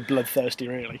tabletop gamers are bloodthirsty,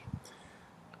 really.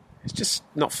 It's just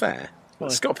not fair.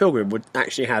 Right. Scott Pilgrim would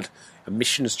actually had a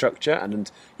mission structure, and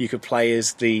you could play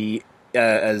as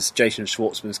as Jason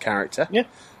Schwartzman's character,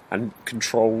 and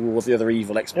control all of the other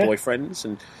evil ex-boyfriends,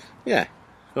 and and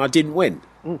I didn't win.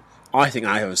 I think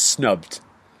I was snubbed.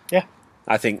 Yeah,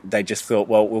 I think they just thought,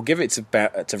 well, we'll give it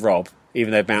to Rob,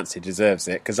 even though Bouncy deserves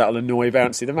it, because that'll annoy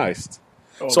Bouncy the most.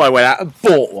 So I went out and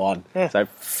bought one. Yeah. So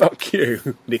fuck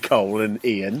you, Nicole and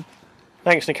Ian.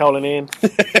 Thanks, Nicole and Ian.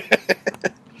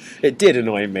 It did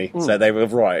annoy me, so they were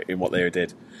right in what they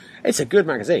did. It's a good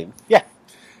magazine. Yeah.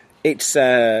 It's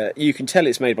you can tell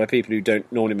it's made by people who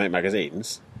don't normally make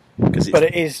magazines. But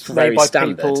it is made by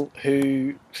people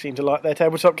who seem to like their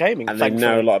tabletop gaming. And they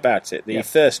know a lot about it. The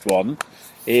first one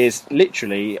is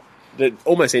literally,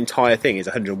 almost the entire thing is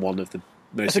 101 of the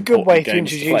most It's a good way to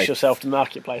introduce yourself to the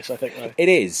marketplace, I think, though. It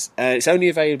is. It's only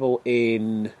available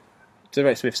in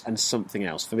Direct Smiths and something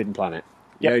else, Forbidden Planet.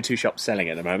 No two shops selling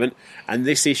it at the moment. And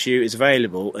this issue is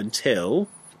available until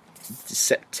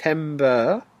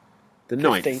September the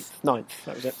 9th. 9th,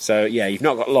 that was it. So, yeah, you've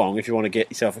not got long if you want to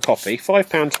get yourself a copy.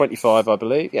 £5.25, I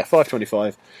believe. Yeah,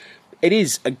 £5.25. It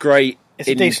is a great introduction. It's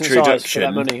a decent size for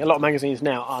that money. A lot of magazines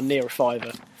now are near a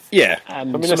 £5. Yeah.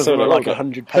 And some of them are like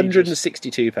 100 pages.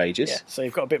 162 pages. Yeah, so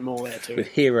you've got a bit more there too. With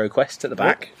Hero Quest at the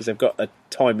back, because they've got a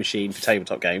time machine for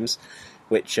tabletop games,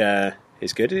 which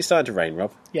is good. Is it starting to rain,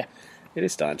 Rob? Yeah. It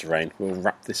is starting to rain. We'll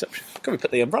wrap this up. Can we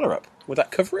put the umbrella up? Would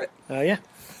that cover it? Yeah.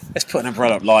 Let's put an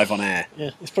umbrella up live on air.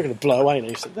 Yeah, it's probably going to blow away now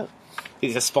you said that.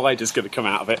 Is a spider's going to come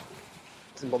out of it?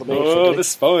 Doesn't bother me. Oh, the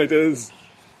spiders.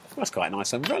 That's quite a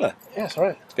nice umbrella. Yeah, it's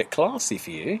alright. It's a bit classy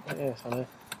for you. Yes, I know.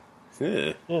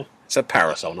 Yeah. It's a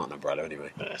parasol, not an umbrella,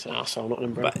 anyway. Yeah, it's an arsehole, not an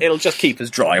umbrella. But it'll just keep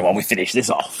us dry while we finish this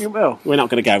off. You will. We're not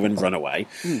going to go and run away.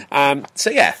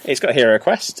 So, yeah, it's got Hero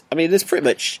Quest. I mean, there's pretty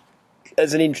much,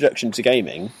 as an introduction to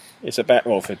gaming, it's about,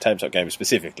 well, for tabletop gamers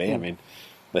specifically, I mean,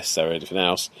 less so anything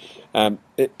else.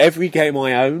 Every game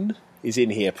I own is in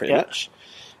here, pretty much.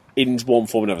 In one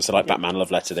form or another. So, like Batman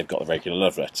Love Letter, they've got the regular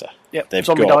Love Letter. Yep.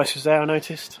 Zombie Dice is there, I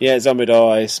noticed. Yeah, Zombie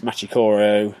Dice,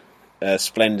 Machikoro,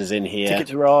 Splendor's in here. Ticket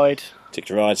to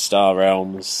Ride, Star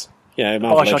Realms. You know,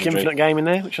 Bioshock Infinite game in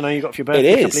there, which I know you got for your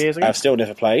birthday a couple of years ago. I've still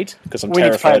never played because I'm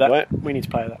terrified of it. We need to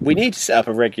play that. We need to set up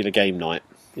a regular game night,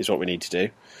 is what we need to do.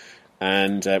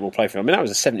 And we'll play for it. I mean, that was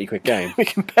a 70-quid game. We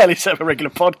can barely set up a regular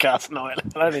podcast night.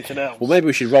 I don't need to know. Well, maybe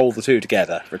we should roll the two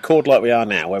together. Record like we are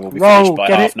now, where we'll be finished by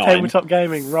 9:30. Tabletop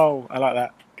gaming, roll. I like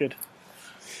that. Good.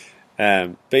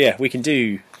 But yeah, we can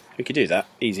do that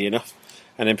easy enough,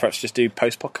 and then perhaps just do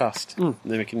post podcast, and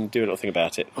then we can do a little thing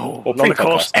about it. Or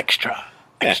pre-podcast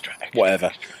extra,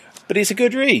 whatever. But it's a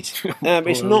good read.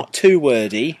 It's not too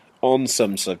wordy on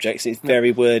some subjects. It's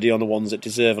very wordy on the ones that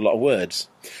deserve a lot of words.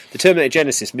 The Terminator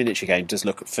Genesis miniature game does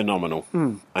look phenomenal,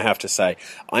 I have to say.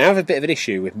 I have a bit of an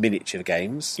issue with miniature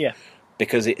games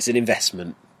because it's an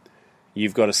investment.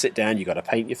 You've got to sit down, you've got to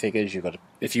paint your figures,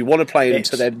 if you want to play them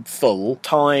to their full...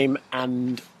 time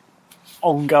and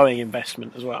ongoing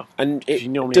investment as well. And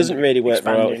it doesn't really work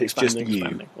very well if it's just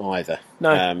you either.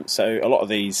 No. So a lot of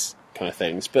these kind of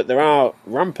things, but there are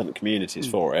rampant communities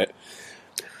for it.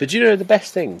 Did you know the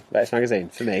best thing about this magazine,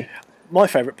 for me? My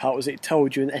favourite part was it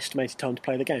told you an estimated time to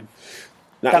play the game.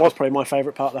 That was probably my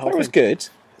favourite part of the whole thing. That was good.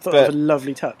 I thought that was a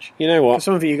lovely touch. You know what? Because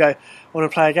some of you go, I want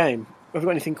to play a game. Have we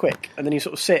got anything quick? And then you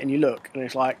sort of sit and you look, and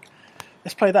it's like,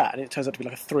 let's play that. And it turns out to be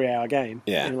like a 3-hour game.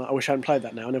 Yeah. And you're like, I wish I hadn't played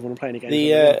that now. I never want to play any games.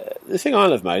 The thing I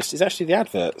love most is actually the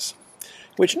adverts,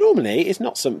 which normally is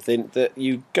not something that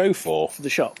you go for. For the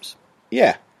shops.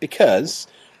 Yeah, because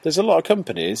there's a lot of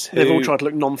companies who... They've all tried to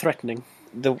look non-threatening.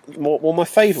 My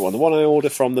favourite one, the one I order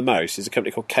from the most, is a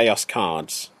company called Chaos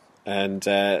Cards. And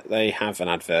they have an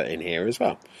advert in here as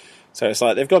well. So it's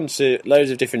like they've gone to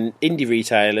loads of different indie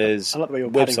retailers, I like the way you're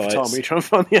padding for websites. time. Are you trying to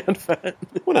find the advert?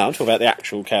 Well, no, I'm talking about the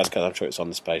actual Chaos Cards. I'm sure it's on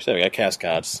this page. There we go, Chaos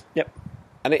Cards. Yep.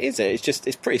 And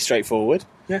it's pretty straightforward.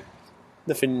 Yeah.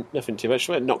 Nothing too much.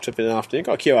 Went knocked up in the afternoon.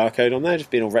 Got a QR code on there, just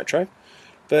being all retro.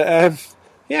 But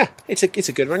yeah, it's a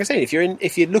good magazine.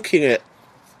 If you're looking at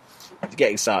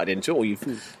getting started into it, or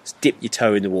you've dipped your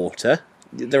toe in the water,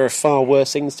 there are far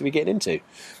worse things to be getting into.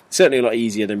 Certainly a lot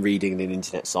easier than reading an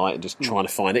internet site and just trying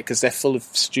to find it, because they're full of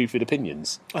stupid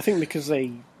opinions. I think because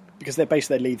they're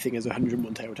basically their lead thing is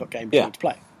 101 tabletop game to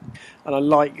play, and I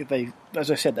like as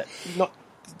I said, that not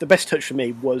the best touch for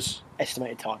me was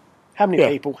estimated time. How many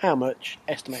people? How much?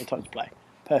 Estimated time to play.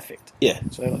 Perfect. Yeah.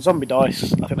 So like Zombie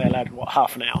Dice, I think they allowed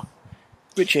half an hour,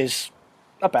 which is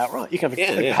about right. You can have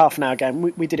a half an hour game.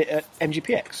 We did it at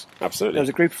MGPX. Absolutely. There was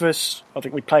a group of us. I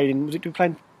think we played in.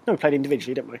 We played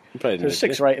individually, didn't we? We played there was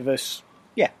 6 or 8 of us.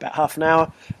 Yeah, about half an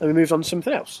hour, and we moved on to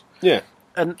something else. Yeah.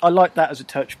 And I like that as a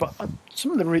touch, but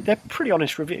some of them, they're pretty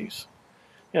honest reviews.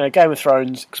 You know, Game of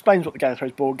Thrones explains what the Game of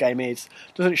Thrones board game is,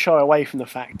 doesn't shy away from the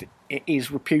fact that it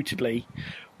is reputedly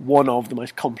one of the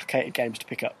most complicated games to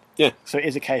pick up. Yeah. So it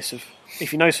is a case of,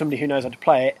 if you know somebody who knows how to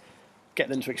play it, get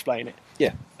them to explain it.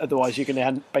 Yeah. Otherwise, you're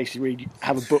going to basically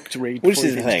have a book to read. Well, this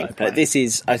is the thing. This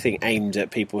is, I think, aimed at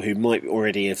people who might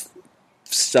already have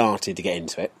started to get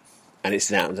into it, and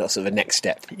it's now sort of a next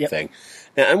step thing.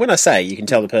 Now, and when I say you can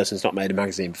tell the person's not made a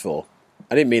magazine before,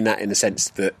 I didn't mean that in the sense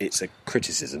that it's a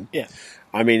criticism. Yeah.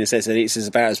 I mean in the sense that it's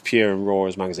about as pure and raw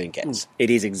as a magazine gets. It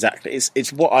is exactly.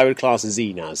 It's what I would class a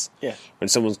zine as. Yeah. When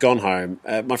someone's gone home,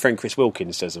 my friend Chris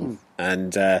Wilkins does them,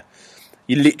 and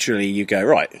you go,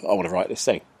 right, I want to write this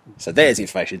thing. So there's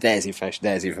information, there's information,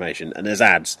 there's information, and there's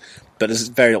ads, but there's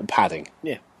very little padding.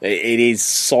 Yeah. It is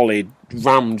solid,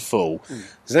 rammed full.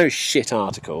 There's no shit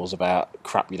articles about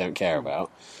crap you don't care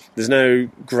about. There's no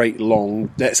great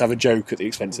long, let's have a joke at the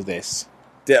expense of this.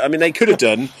 I mean, they could have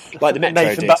done, like the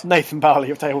Metro did. Nathan Barley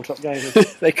of Tabletop Gaming.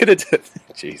 They could have done...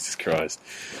 Jesus Christ.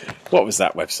 What was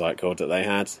that website called that they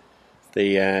had?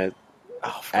 The...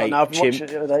 I've watched it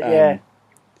the other day,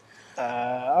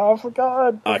 I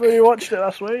forgot. I really watched it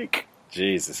last week.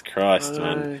 Jesus Christ,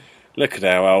 man. Look at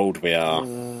how old we are.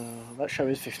 That show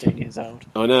is 15 years old.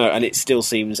 I know, and it still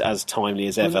seems as timely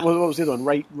as ever. What was the other one?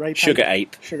 Rape Sugar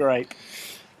Ape. Sugar Ape.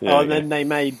 And then they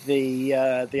made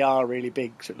the R really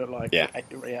big, so it looked like... Yeah,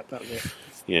 that was it.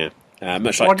 Yeah.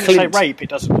 Much like Why did you say rape? It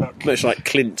doesn't look... Much like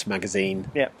Clint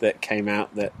magazine that came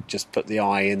out that just put the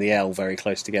I and the L very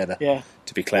close together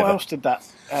to be clever. What else did that?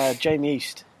 Jamie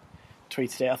East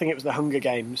tweeted it. I think it was the Hunger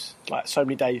Games, like so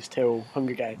many days till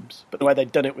Hunger Games. But the way they'd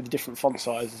done it with the different font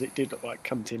sizes, it did look like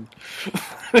cunting.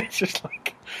 It's just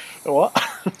like, what?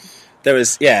 There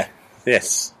was, yes.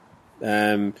 There's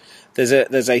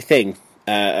a thing,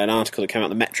 an article that came out in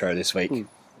the Metro this week,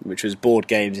 which was board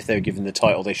games if they were given the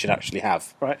title they should actually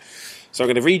have. Right. So I'm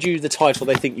going to read you the title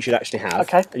they think you should actually have.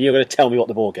 Okay. And you're going to tell me what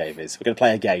the board game is. We're going to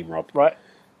play a game, Rob. Right.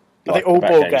 Are they all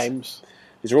board games?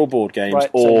 These are all board games, right,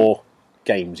 or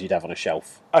games you'd have on a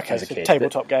shelf as a so kid.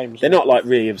 Tabletop games. They're not like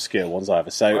really obscure ones either.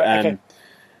 So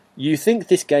you think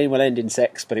this game will end in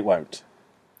sex, but it won't.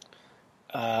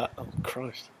 Oh,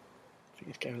 Christ. I think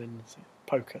it's going in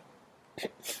poker.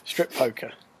 Strip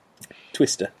poker.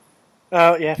 Twister.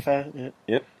 Oh, yeah, fair. Yeah.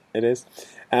 Yep, it is.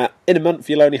 In a month,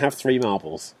 you'll only have 3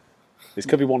 marbles. This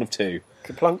could be one of 2.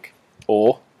 Kaplunk.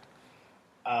 Or...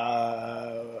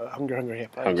 Hungry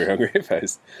Hippos. Hungry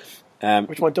Hippos.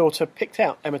 Which my daughter picked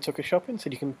out. Emma took her shopping,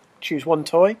 said you can choose one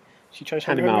toy. She chose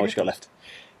How many marbles she got left?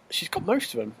 She's got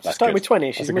most of them. That's Starting good. with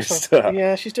 20. That's a good start.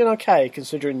 Yeah, she's doing okay,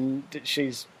 considering that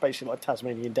she's basically like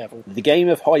Tasmanian devil. The game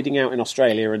of hiding out in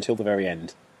Australia until the very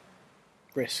end.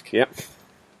 Risk. Yep.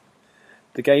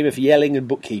 The game of yelling and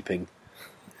bookkeeping.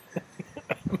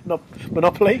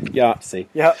 Monopoly? Yahtzee.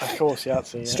 Yeah, of course,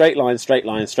 Yahtzee. Yeah. Straight line, straight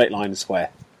line, straight line, and square.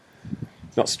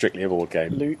 Not strictly a board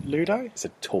game. Ludo? It's a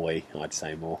toy, I'd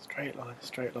say more. Straight line,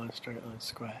 straight line, straight line,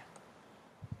 square.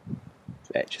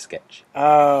 Etch-a-Sketch.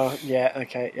 Oh, yeah,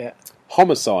 okay, yeah.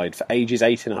 Homicide for ages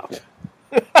 8 and up.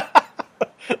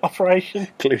 Operation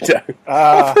Cluedo.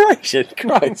 Operation?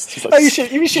 Christ. Like,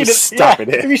 have you seen stabbing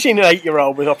it. Have you seen an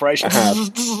 8-year-old with Operation?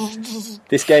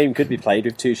 This game could be played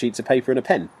with 2 sheets of paper and a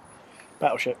pen.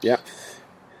 Battleships. Yeah.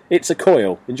 It's a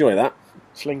coil. Enjoy that.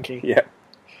 Slinky. Yeah.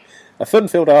 A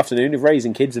fun-filled afternoon of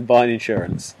raising kids and buying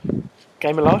insurance.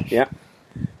 Game of Life. Yeah.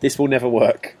 This will never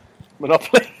work.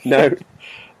 Monopoly. No.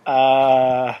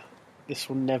 This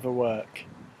will never work.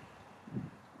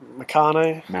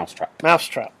 Meccano.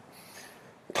 Mousetrap.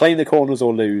 Claim the corners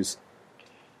or lose.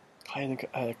 Playing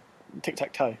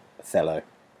tic-tac-toe. Othello.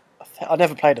 I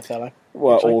never played Othello.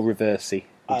 Well, or Reversey,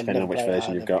 depending on which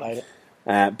version you've got.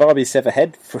 Barbie's severed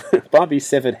head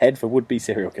for would-be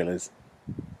serial killers.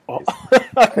 What?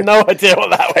 I have no idea what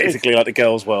that was. Basically like the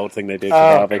Girls' World thing they did for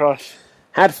Barbie. Christ.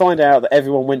 How to find out that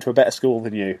everyone went to a better school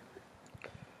than you.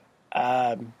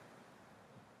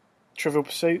 Trivial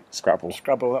Pursuit. Scrabble.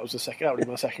 That was the second. That would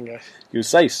be my second guess. You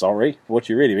say sorry. What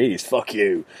you really mean is fuck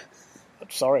you. I'm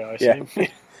sorry, I assume. Yeah.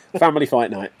 Family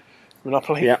fight night.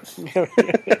 Monopoly. Yeah.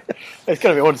 It's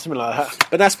going to be one something like that.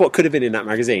 But that's what could have been in that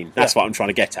magazine. That's what I'm trying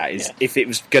to get at. Is if it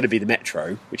was going to be the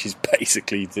Metro, which is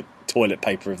basically the toilet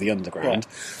paper of the underground,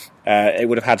 it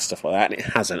would have had stuff like that, and it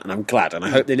hasn't. And I'm glad, and I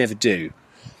hope they never do,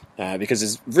 because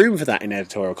there's room for that in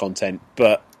editorial content.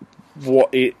 But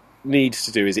what it needs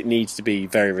to do is it needs to be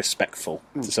very respectful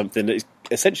to something that is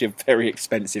essentially a very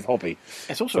expensive hobby.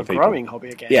 It's also a growing hobby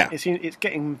again. Yeah. It's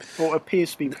getting, or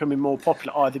appears to be becoming more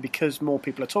popular, either because more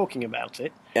people are talking about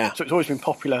it. Yeah. So it's always been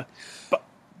popular, but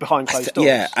behind closed doors.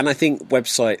 Yeah, and I think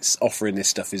websites offering this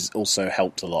stuff has also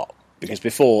helped a lot. Because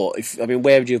before,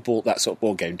 where would you have bought that sort of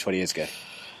board game 20 years ago?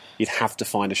 You'd have to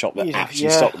find a shop that actually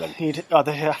stocked them. They'd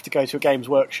have to go to a Games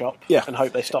Workshop and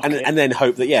hope they stock it. And then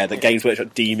hope that Games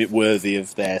Workshop deem it worthy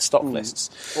of their stock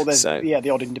lists. Or there's the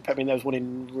odd independent. There was one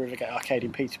in Rivergate Arcade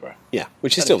in Peterborough. Yeah,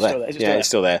 which is still there. It's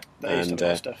still there. And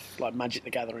stuff like Magic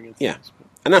the Gathering and things. Yeah.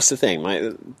 And that's the thing,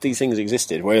 like these things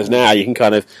existed. Whereas now you can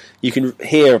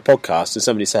hear a podcast and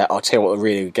somebody say, "I'll tell you what a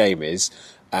really good game is."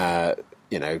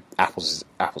 Apples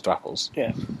to apples.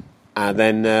 Yeah. And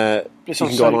then it's you on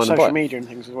can go online and buy social it. media and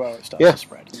things as well. It starts to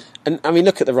spread. And I mean,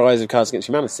 look at the rise of Cards Against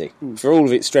Humanity. For all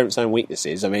of its strengths and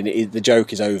weaknesses, I mean, the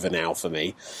joke is over now for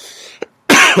me.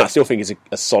 I still think it's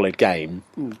a solid game,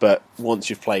 but once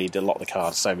you've played a lot of the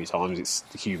cards so many times,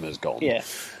 the humour's gone. Yeah.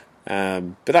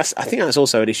 But I think that's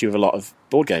also an issue of a lot of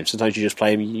board games. Sometimes you just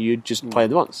play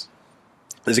them once.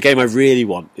 There's a game I really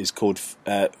want. It's called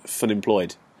Fun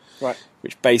Employed. Right.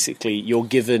 Which basically you're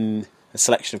given a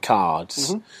selection of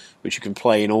cards which you can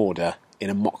play in order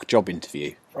in a mock job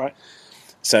interview. Right.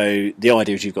 So the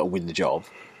idea is you've got to win the job.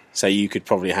 So you could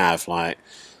probably have like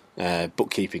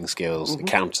bookkeeping skills,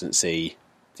 accountancy,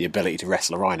 the ability to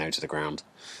wrestle a rhino to the ground,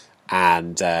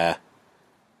 and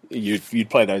you'd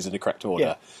play those in the correct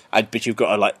order. Yeah. But you've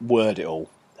got to word it all,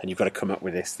 and you've got to come up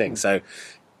with this thing. So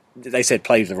they said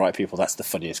play with the right people. That's the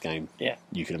funniest game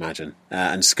you can imagine.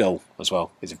 And Skull as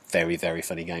well is a very, very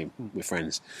funny game with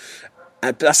friends.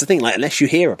 But that's the thing, unless you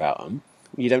hear about them,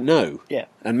 you don't know. Yeah.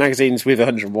 And magazines with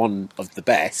 101 of the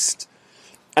best,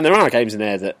 and there are games in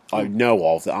there that I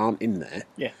know of that aren't in there.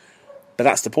 Yeah. But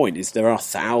that's the point, is there are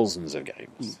thousands of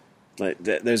games.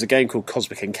 There's a game called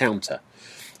Cosmic Encounter,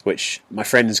 which my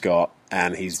friend's got,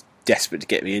 and he's desperate to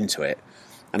get me into it.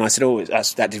 And I said,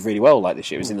 that did really well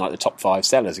this year. It was in the top 5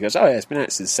 sellers. He goes, oh yeah, it's been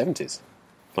out since the 70s.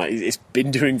 It's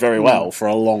been doing very well for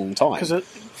a long time. Because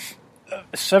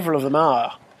several of them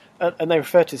are, and they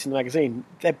refer to this in the magazine,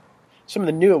 some of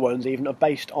the newer ones even are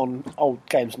based on old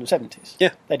games from the 70s.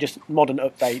 Yeah. They're just modern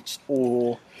updates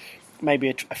or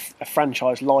maybe a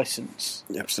franchise license.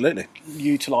 Absolutely.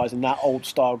 Utilising that old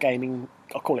style gaming,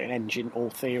 I'll call it an engine or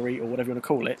theory or whatever you want to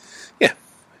call it. Yeah.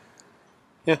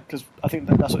 Yeah. Because I think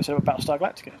that's what it's about Battlestar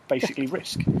Galactica. Basically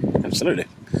Risk. Absolutely.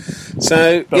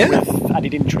 So, but with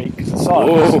added intrigue.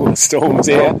 Oh, storms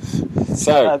here.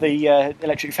 So the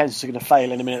electric fences are going to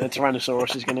fail in a minute. The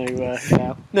Tyrannosaurus is going to get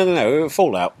out. No,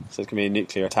 Fallout. So it's going to be a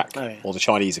nuclear attack. Oh, yeah. Or the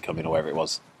Chinese are coming, or whatever it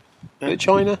was. Was it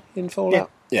China in Fallout?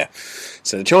 Yeah.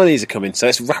 So the Chinese are coming, so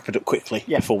let's wrap it up quickly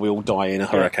before we all die in a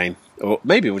hurricane. Or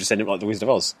maybe we'll just end up like the Wizard of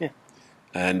Oz. Yeah.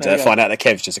 And find out that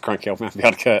Kev's just a cranky old man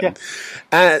behind a curtain.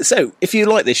 Yeah. So, if you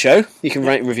like this show, you can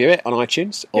rate and review it on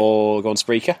iTunes, or go on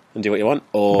Spreaker and do what you want,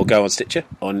 or go on Stitcher,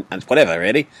 and whatever,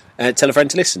 really. Tell a friend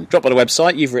to listen. Drop by the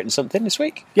website. You've written something this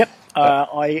week. Yep.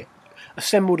 I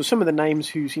assembled some of the names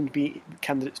who seem to be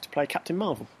candidates to play Captain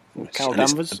Marvel. Carol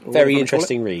Danvers. A very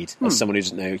interesting read, as someone who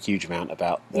doesn't know a huge amount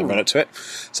about the run-up to it.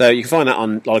 So you can find that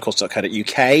on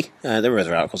lollicourse.co.uk. There are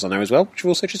other articles on there as well, which are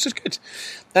also just as good.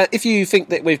 If you think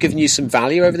that we've given you some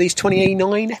value over these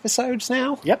 29 episodes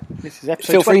now, this is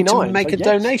episode feel free 29, to make a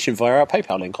donation via our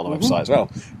PayPal link on the website as well.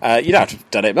 You don't have to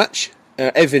donate much.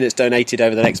 Everything that's donated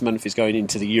over the next month is going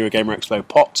into the Eurogamer Expo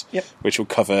pot, which will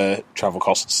cover travel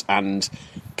costs and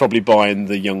probably buying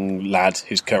the young lad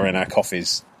who's covering our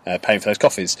coffees, paying for those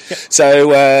coffees.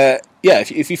 So,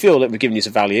 if you feel that we're giving you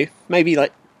some value, maybe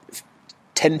like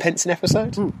 10 pence an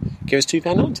episode, give us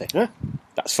 £2.90. Yeah.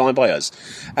 That's fine by us.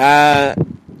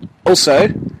 Also,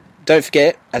 don't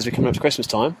forget, as we come up to Christmas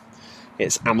time,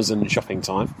 it's Amazon shopping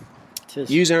time.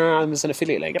 Use our Amazon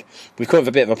affiliate link. We've got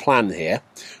a bit of a plan here.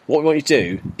 What we want you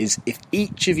to do is, if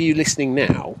each of you listening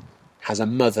now has a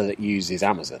mother that uses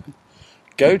Amazon,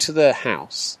 go to their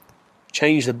house,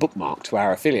 change the bookmark to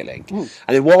our affiliate link, and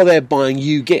then while they're buying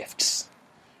you gifts,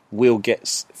 we'll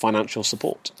get financial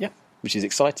support, which is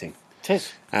exciting. It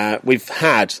is. We've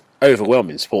had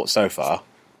overwhelming support so far.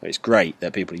 It's great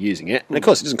that people are using it. And of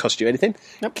course, it doesn't cost you anything.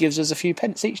 It gives us a few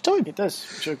pence each time. It does.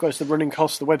 So it goes to the running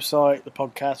costs, the website, the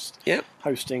podcast,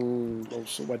 hosting,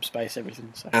 also web space, everything.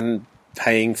 So. And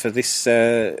paying for this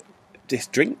this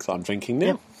drink that I'm drinking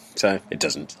now. So it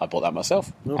doesn't. I bought that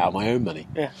myself, out of my own money.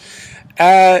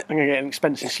 I'm going to get an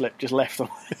expensive slip just left on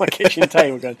my kitchen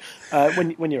table going,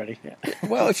 when you're ready.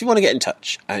 Well, if you want to get in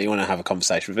touch and you want to have a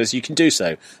conversation with us, you can do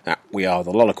so at We Are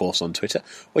The Lollicourse on Twitter,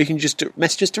 or you can just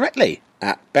message us directly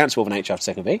at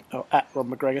BounceWolvenH or at Rob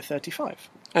McGregor 35.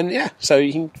 And so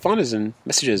you can find us and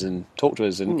message us and talk to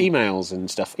us and emails and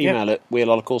stuff. Email at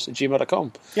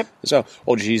wearelollicourse@gmail.com as well.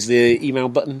 Or just use the email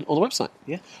button on the website.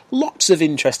 Lots of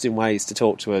interesting ways to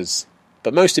talk to us.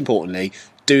 But most importantly,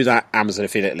 do that Amazon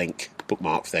affiliate link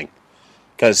bookmark thing.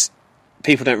 Because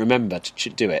people don't remember to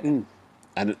do it. And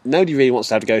nobody really wants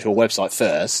to have to go to a website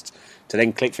first to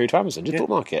then click through to Amazon. Just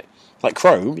bookmark it. Like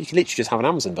Chrome, you can literally just have an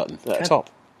Amazon button at the top.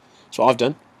 That's what I've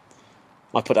done.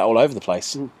 I put that all over the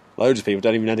place. Loads of people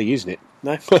don't even know they're using it.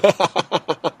 No.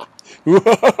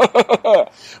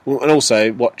 And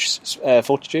also watch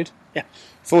Fortitude.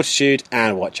 Fortitude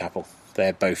and Whitechapel.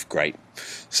 They're both great.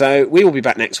 So we will be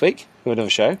back next week with another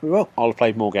show. We will. I'll have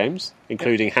played more games,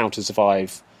 including How to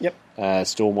Survive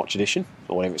Stormwatch Edition,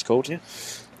 or whatever it's called,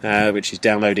 which is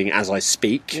downloading as I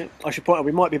speak. I should point out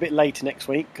we might be a bit later next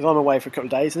week because I'm away for a couple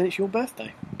of days and then it's your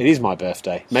birthday. It is my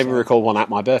birthday. Maybe we record one at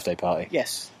my birthday party.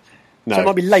 Yes. No. So it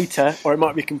might be later or it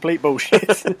might be complete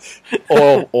bullshit.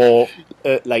 or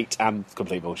late and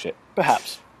complete bullshit.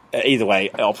 Perhaps. Either way,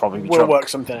 I'll probably be We'll drunk. work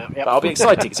something out. But I'll be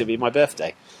excited because it'll be my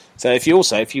birthday. So if you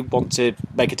want to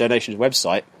make a donation to the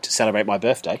website to celebrate my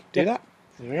birthday, do that.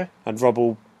 There we go. And Rob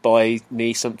will buy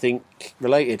me something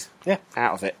related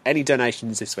out of it. Any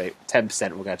donations this week,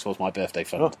 10% will go towards my birthday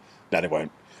fund. No, they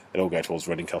won't. It'll all go towards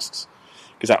running costs.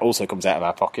 Because that also comes out of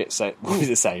our pocket, so it will be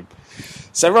the same.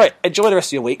 So, right, enjoy the rest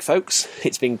of your week, folks.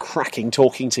 It's been cracking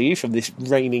talking to you from this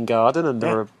raining garden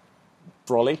under a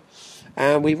brolly.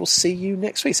 And we will see you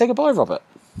next week. Say goodbye, Robert.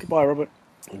 Goodbye, Robert.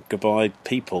 And goodbye,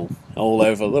 people all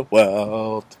over the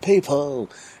world. People,